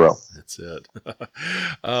learn and grow. That's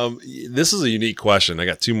it. This is a unique question. I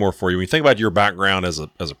got two more for you. When you think about your background as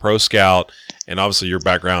a pro scout, and obviously your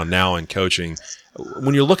background now in coaching,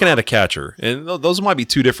 when you're looking at a catcher, and those might be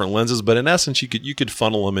two different lenses, but in essence, you could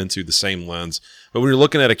funnel them into the same lens. But when you're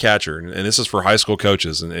looking at a catcher, and this is for high school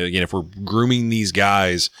coaches, and again, if we're grooming these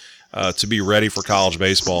guys to be ready for college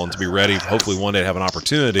baseball and to be ready, hopefully one day to have an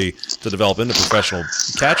opportunity to develop into professional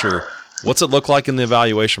catcher, what's it look like in the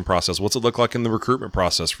evaluation process? What's it look like in the recruitment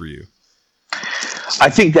process for you? I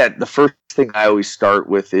think that the first thing I always start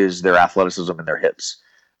with is their athleticism and their hips.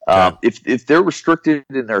 Okay. If they're restricted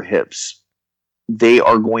in their hips, they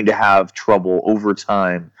are going to have trouble over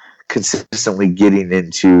time consistently getting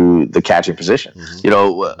into the catching position.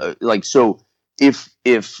 Mm-hmm. So if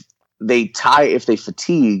they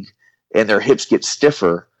fatigue and their hips get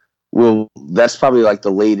stiffer, well, that's probably like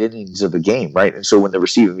the late innings of the game, right? And so when the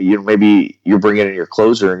receiver, maybe you're bringing in your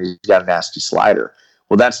closer and he's got a nasty slider.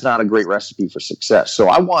 Well, that's not a great recipe for success. So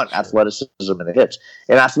I want athleticism in the hips.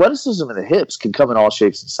 And athleticism in the hips can come in all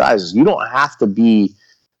shapes and sizes. You don't have to be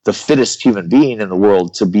the fittest human being in the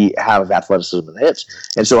world to have athleticism in the hips.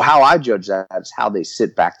 And so how I judge that is how they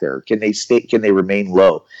sit back there. Can they remain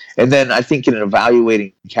low? And then I think in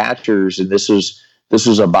evaluating catchers, and this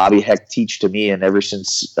was a Bobby Heck teach to me, and ever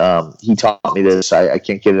since he taught me this, I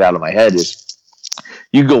can't get it out of my head, is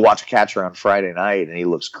you go watch a catcher on Friday night and he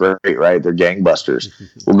looks great, right? They're gangbusters.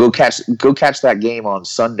 Well, go catch that game on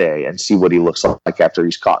Sunday and see what he looks like after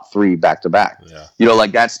he's caught 3 back to back.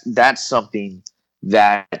 That's something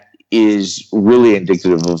that is really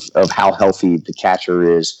indicative of how healthy the catcher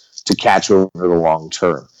is to catch over the long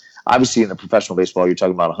term. Obviously, in the professional baseball, you're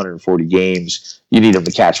talking about 140 games. You need him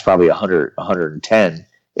to catch probably 100, 110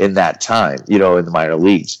 in that time, in the minor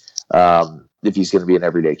leagues, if he's going to be an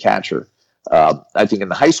everyday catcher. I think in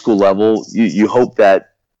the high school level, you hope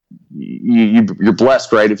that you're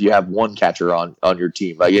blessed, right? If you have one catcher on your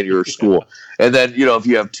team, like in your school. And then, if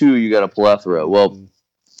you have 2, you got a plethora. Well,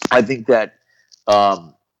 I think that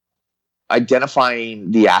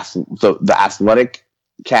identifying the athletic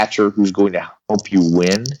catcher who's going to help you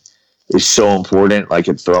win is so important. Like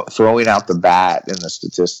throwing out the bat and the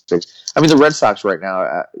statistics. I mean, the Red Sox right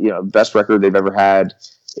now, best record they've ever had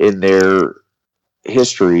in their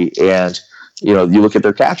history, and you look at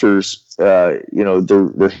their catchers, they're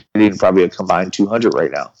hitting probably a combined 200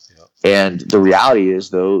 right now. Yep. And the reality is,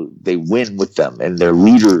 though, they win with them, and they're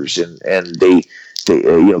leaders, and they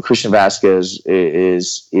Christian Vasquez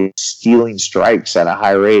is stealing strikes at a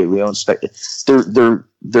high rate.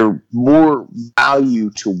 They're more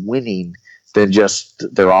value to winning than just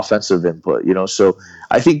their offensive input. So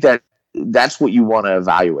I think that's what you want to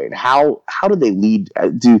evaluate. How do they lead?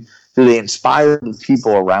 Do they inspire the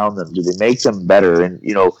people around them? Do they make them better? And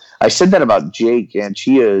I said that about Jake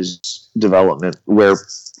Anchia's development, where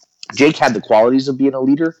Jake had the qualities of being a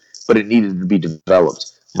leader, but it needed to be developed.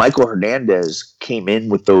 Michael Hernandez came in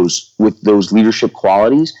with those leadership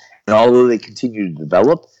qualities, and although they continued to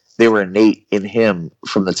develop, they were innate in him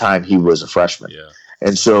from the time he was a freshman. Yeah.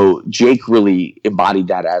 And so Jake really embodied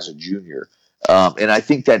that as a junior. And I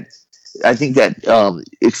think that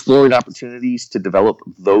exploring opportunities to develop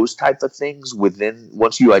those type of things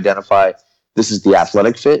once you identify this is the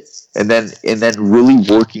athletic fit, and then really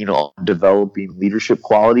working on developing leadership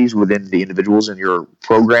qualities within the individuals in your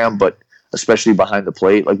program, but especially behind the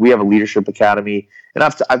plate. Like, we have a leadership academy,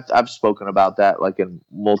 and I've spoken about that like in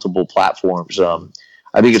multiple platforms.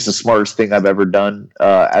 I think it's the smartest thing I've ever done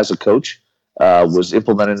as a coach. Was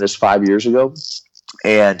implementing this 5 years ago,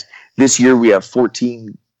 and this year we have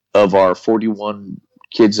 14 of our 41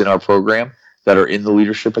 kids in our program that are in the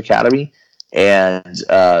leadership academy. And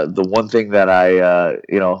the one thing that I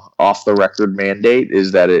off the record mandate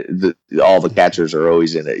is that all the catchers are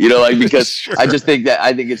always in it, because sure. I think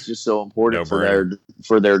it's just so important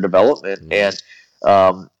for their development. Mm-hmm.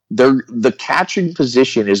 And the catching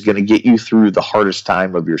position is going to get you through the hardest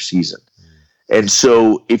time of your season. Mm-hmm. And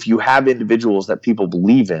so if you have individuals that people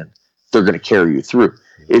believe in, they're going to carry you through.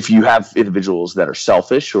 Mm-hmm. If you have individuals that are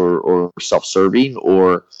selfish or self-serving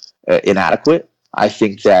or inadequate, I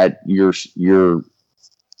think that your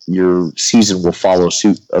season will follow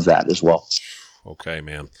suit of that as well. Okay,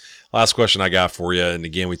 man. Last question I got for you. And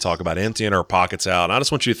again, we talk about emptying our pockets out. And I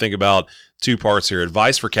just want you to think about 2 parts here.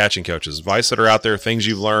 Advice for catching coaches, advice that are out there, things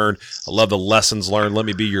you've learned. I love the lessons learned. Let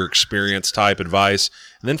me be your experience type advice.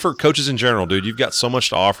 And then for coaches in general, dude, you've got so much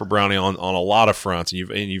to offer, Brownie, on a lot of fronts. And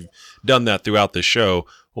you've done that throughout this show.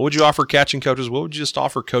 What would you offer catching coaches? What would you just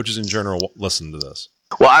offer coaches in general listening to this?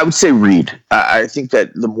 Well, I would say read. I think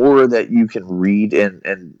that the more that you can read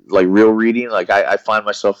and like real reading, like I find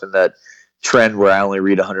myself in that trend where I only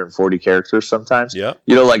read 140 characters sometimes. Yeah.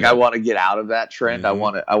 I want to get out of that trend.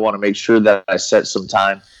 Mm-hmm. I want to make sure that I set some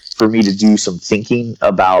time for me to do some thinking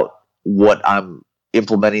about what I'm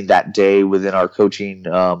implementing that day within our coaching,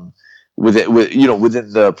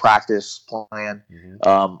 within the practice plan.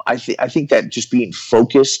 Mm-hmm. I think that just being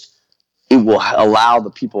focused, it will allow the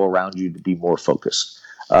people around you to be more focused.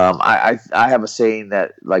 I have a saying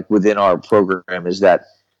that, like, within our program is that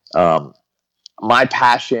my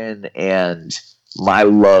passion and my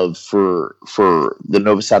love for the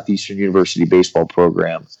Nova Southeastern University baseball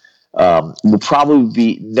program will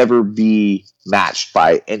probably never be matched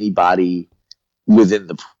by anybody within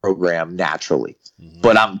the program naturally. Mm-hmm.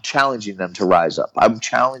 But I'm challenging them to rise up. I'm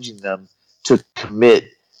challenging them to commit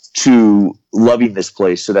to loving this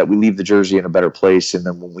place so that we leave the jersey in a better place. And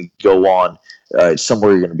then when we go on, it's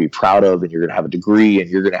somewhere you're going to be proud of, and you're going to have a degree, and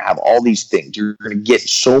you're going to have all these things. You're going to get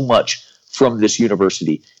so much from this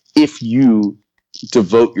university if you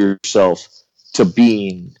devote yourself to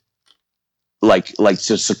being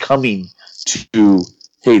to succumbing to,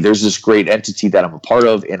 hey, there's this great entity that I'm a part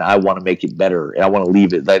of, and I want to make it better, and I want to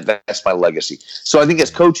leave it. That's my legacy. So I think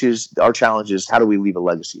as coaches, our challenge is, how do we leave a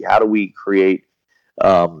legacy? How do we create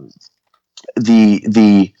the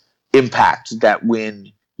impact that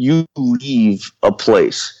when you leave a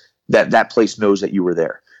place, that place knows that you were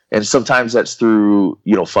there? And sometimes that's through,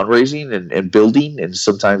 fundraising and building, and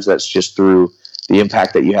sometimes that's just through the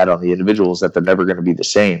impact that you had on the individuals, that they're never going to be the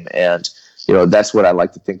same. And that's what I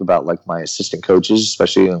like to think about, like my assistant coaches,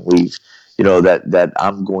 especially in leave, that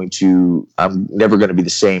I'm never going to be the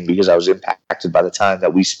same, because I was impacted by the time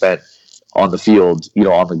that we spent on the field,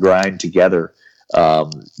 on the grind together,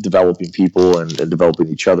 developing people and developing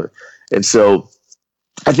each other. And so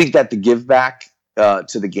I think that the give back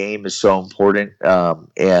to the game is so important.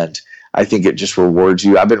 And I think it just rewards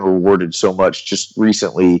you. I've been rewarded so much just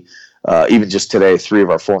recently. Even just today, 3 of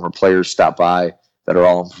our former players stopped by that are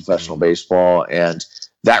all in professional baseball, and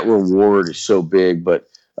that reward is so big. But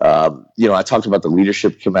I talked about the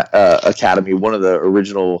Leadership Academy. One of the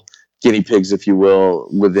original guinea pigs, if you will,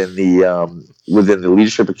 within the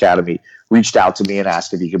Leadership Academy, reached out to me and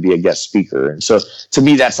asked if he could be a guest speaker. And so, to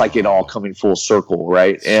me, that's like it all coming full circle,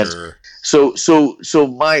 right? And sure. So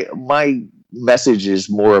my message is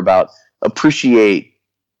more about appreciate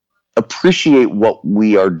what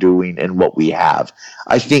we are doing and what we have.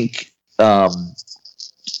 I think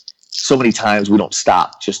so many times we don't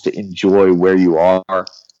stop just to enjoy where you are.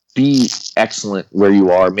 Be excellent where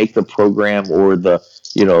you are. Make the program or the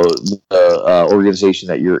organization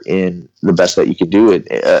that you're in the best that you can do it,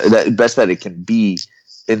 the best that it can be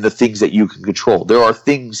in the things that you can control. There are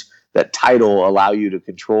things that title allow you to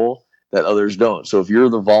control that others don't. So if you're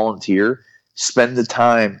the volunteer, spend the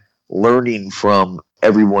time learning from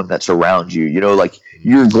everyone that's around you.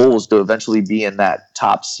 Your goal is to eventually be in that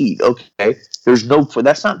top seat. Okay,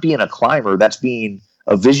 that's not being a climber, that's being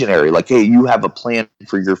a visionary. Like, hey, you have a plan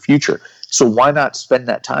for your future. So why not spend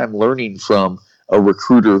that time learning from a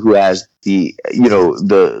recruiter who has the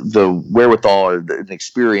wherewithal or the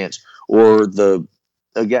experience, or the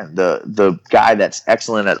guy that's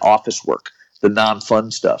excellent at office work, the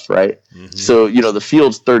non-fun stuff, right? Mm-hmm. So, the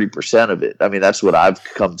field's 30% of it. I mean, that's what I've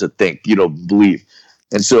come to think, believe.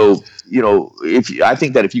 And so, I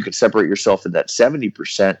think that if you could separate yourself in that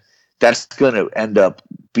 70%, that's going to end up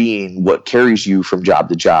being what carries you from job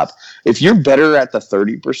to job. If you're better at the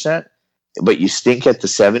 30%, but you stink at the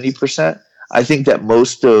 70%, I think that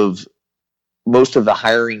most of the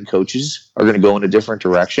hiring coaches are going to go in a different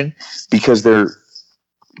direction, because they're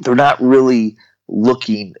not really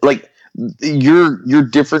looking like your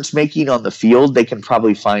difference making on the field. They can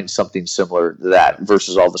probably find something similar to that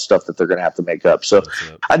versus all the stuff that they're going to have to make up. So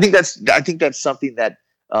I think that's something that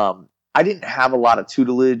I didn't have a lot of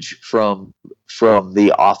tutelage from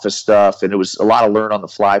the office stuff, and it was a lot of learn on the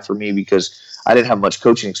fly for me, because I didn't have much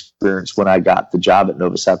coaching experience when I got the job at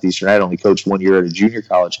Nova Southeastern. I had only coached 1 year at a junior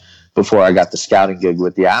college before I got the scouting gig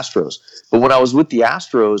with the Astros. But when I was with the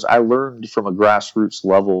Astros, I learned from a grassroots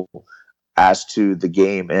level as to the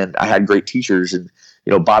game, and I had great teachers. And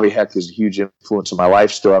Bobby Heck is a huge influence in my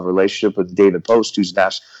life. Still have a relationship with David Post, who's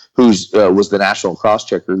was the national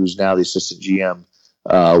cross-checker, who's now the assistant GM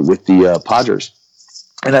with the Padres.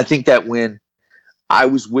 And I think that when I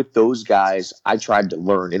was with those guys, I tried to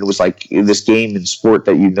learn. And it was like this game and sport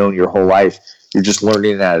that you've known your whole life. You're just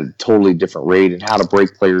learning at a totally different rate, and how to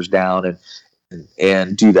break players down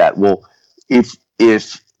and do that. Well, if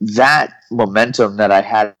that momentum that I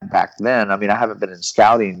had back then, I mean, I haven't been in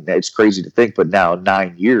scouting, it's crazy to think, but now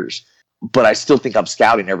 9 years. But I still think I'm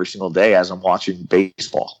scouting every single day as I'm watching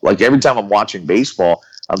baseball. Like, every time I'm watching baseball,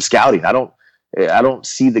 I'm scouting. I don't, I don't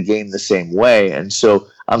see the game the same way. And so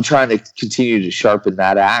I'm trying to continue to sharpen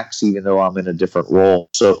that axe, even though I'm in a different role.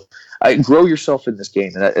 So grow yourself in this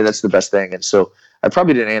game, and that's the best thing. And so I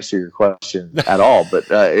probably didn't answer your question at all, but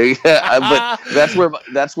but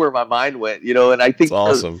that's where my mind went, and I think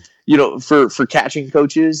that's awesome. For catching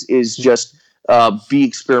coaches is just be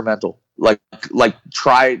experimental. Like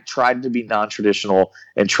try to be non-traditional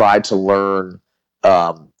and try to learn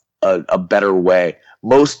a better way.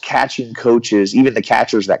 Most catching coaches, even the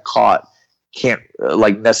catchers that caught, can't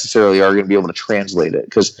necessarily are going to be able to translate it,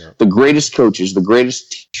 because the greatest coaches, the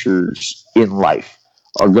greatest teachers in life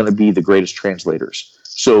are going to be the greatest translators.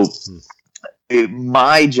 So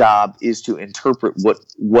my job is to interpret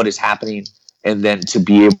what is happening, and then to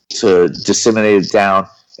be able to disseminate it down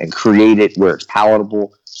and create it where it's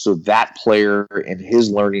palatable, so that player in his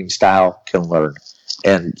learning style can learn.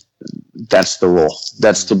 And that's the role.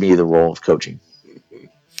 That's, to me, the role of coaching.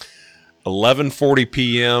 11:40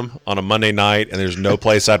 p.m. on a Monday night, and there's no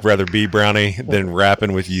place I'd rather be, Brownie, than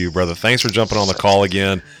rapping with you, brother. Thanks for jumping on the call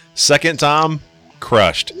again. Second time,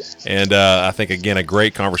 crushed. And I think, again, a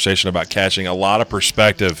great conversation about catching, a lot of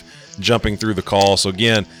perspective jumping through the call. So,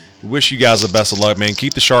 again, wish you guys the best of luck, man.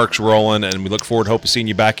 Keep the Sharks rolling, and we look forward to seeing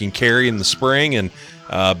you back in Cary in the spring. And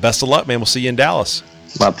best of luck, man. We'll see you in Dallas.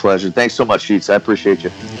 My pleasure. Thanks so much, Sheets. I appreciate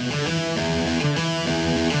you.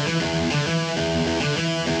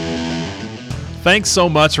 Thanks so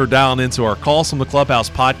much for dialing into our Calls from the Clubhouse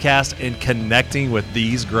podcast and connecting with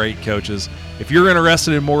these great coaches. If you're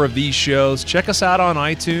interested in more of these shows, check us out on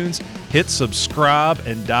iTunes, hit subscribe,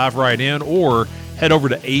 and dive right in, or head over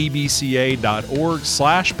to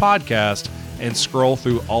abca.org/podcast and scroll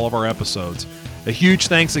through all of our episodes. A huge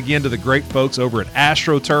thanks again to the great folks over at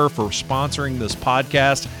AstroTurf for sponsoring this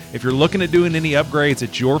podcast. If you're looking at doing any upgrades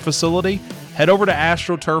at your facility, head over to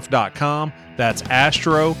astroturf.com. That's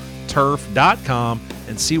astroturf.com,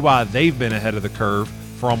 and see why they've been ahead of the curve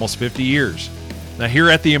for almost 50 years. Now, here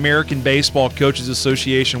at the American Baseball Coaches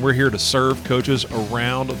Association, we're here to serve coaches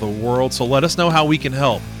around the world, so let us know how we can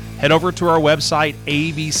help. Head over to our website,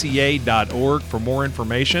 abca.org, for more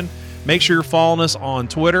information. Make sure you're following us on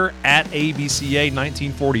Twitter at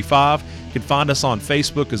ABCA1945. You can find us on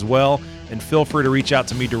Facebook as well, and feel free to reach out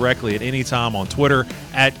to me directly at any time on Twitter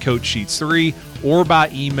at CoachSheets3, or by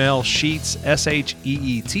email sheets,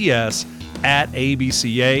 SHEETS, at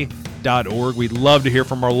abca.org. We'd love to hear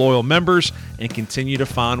from our loyal members and continue to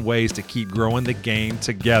find ways to keep growing the game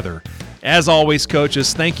together. As always,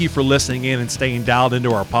 coaches, thank you for listening in and staying dialed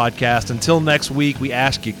into our podcast. Until next week, we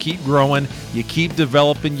ask you keep growing, you keep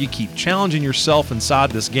developing, you keep challenging yourself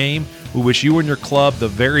inside this game. We wish you and your club the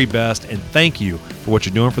very best, and thank you for what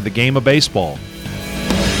you're doing for the game of baseball.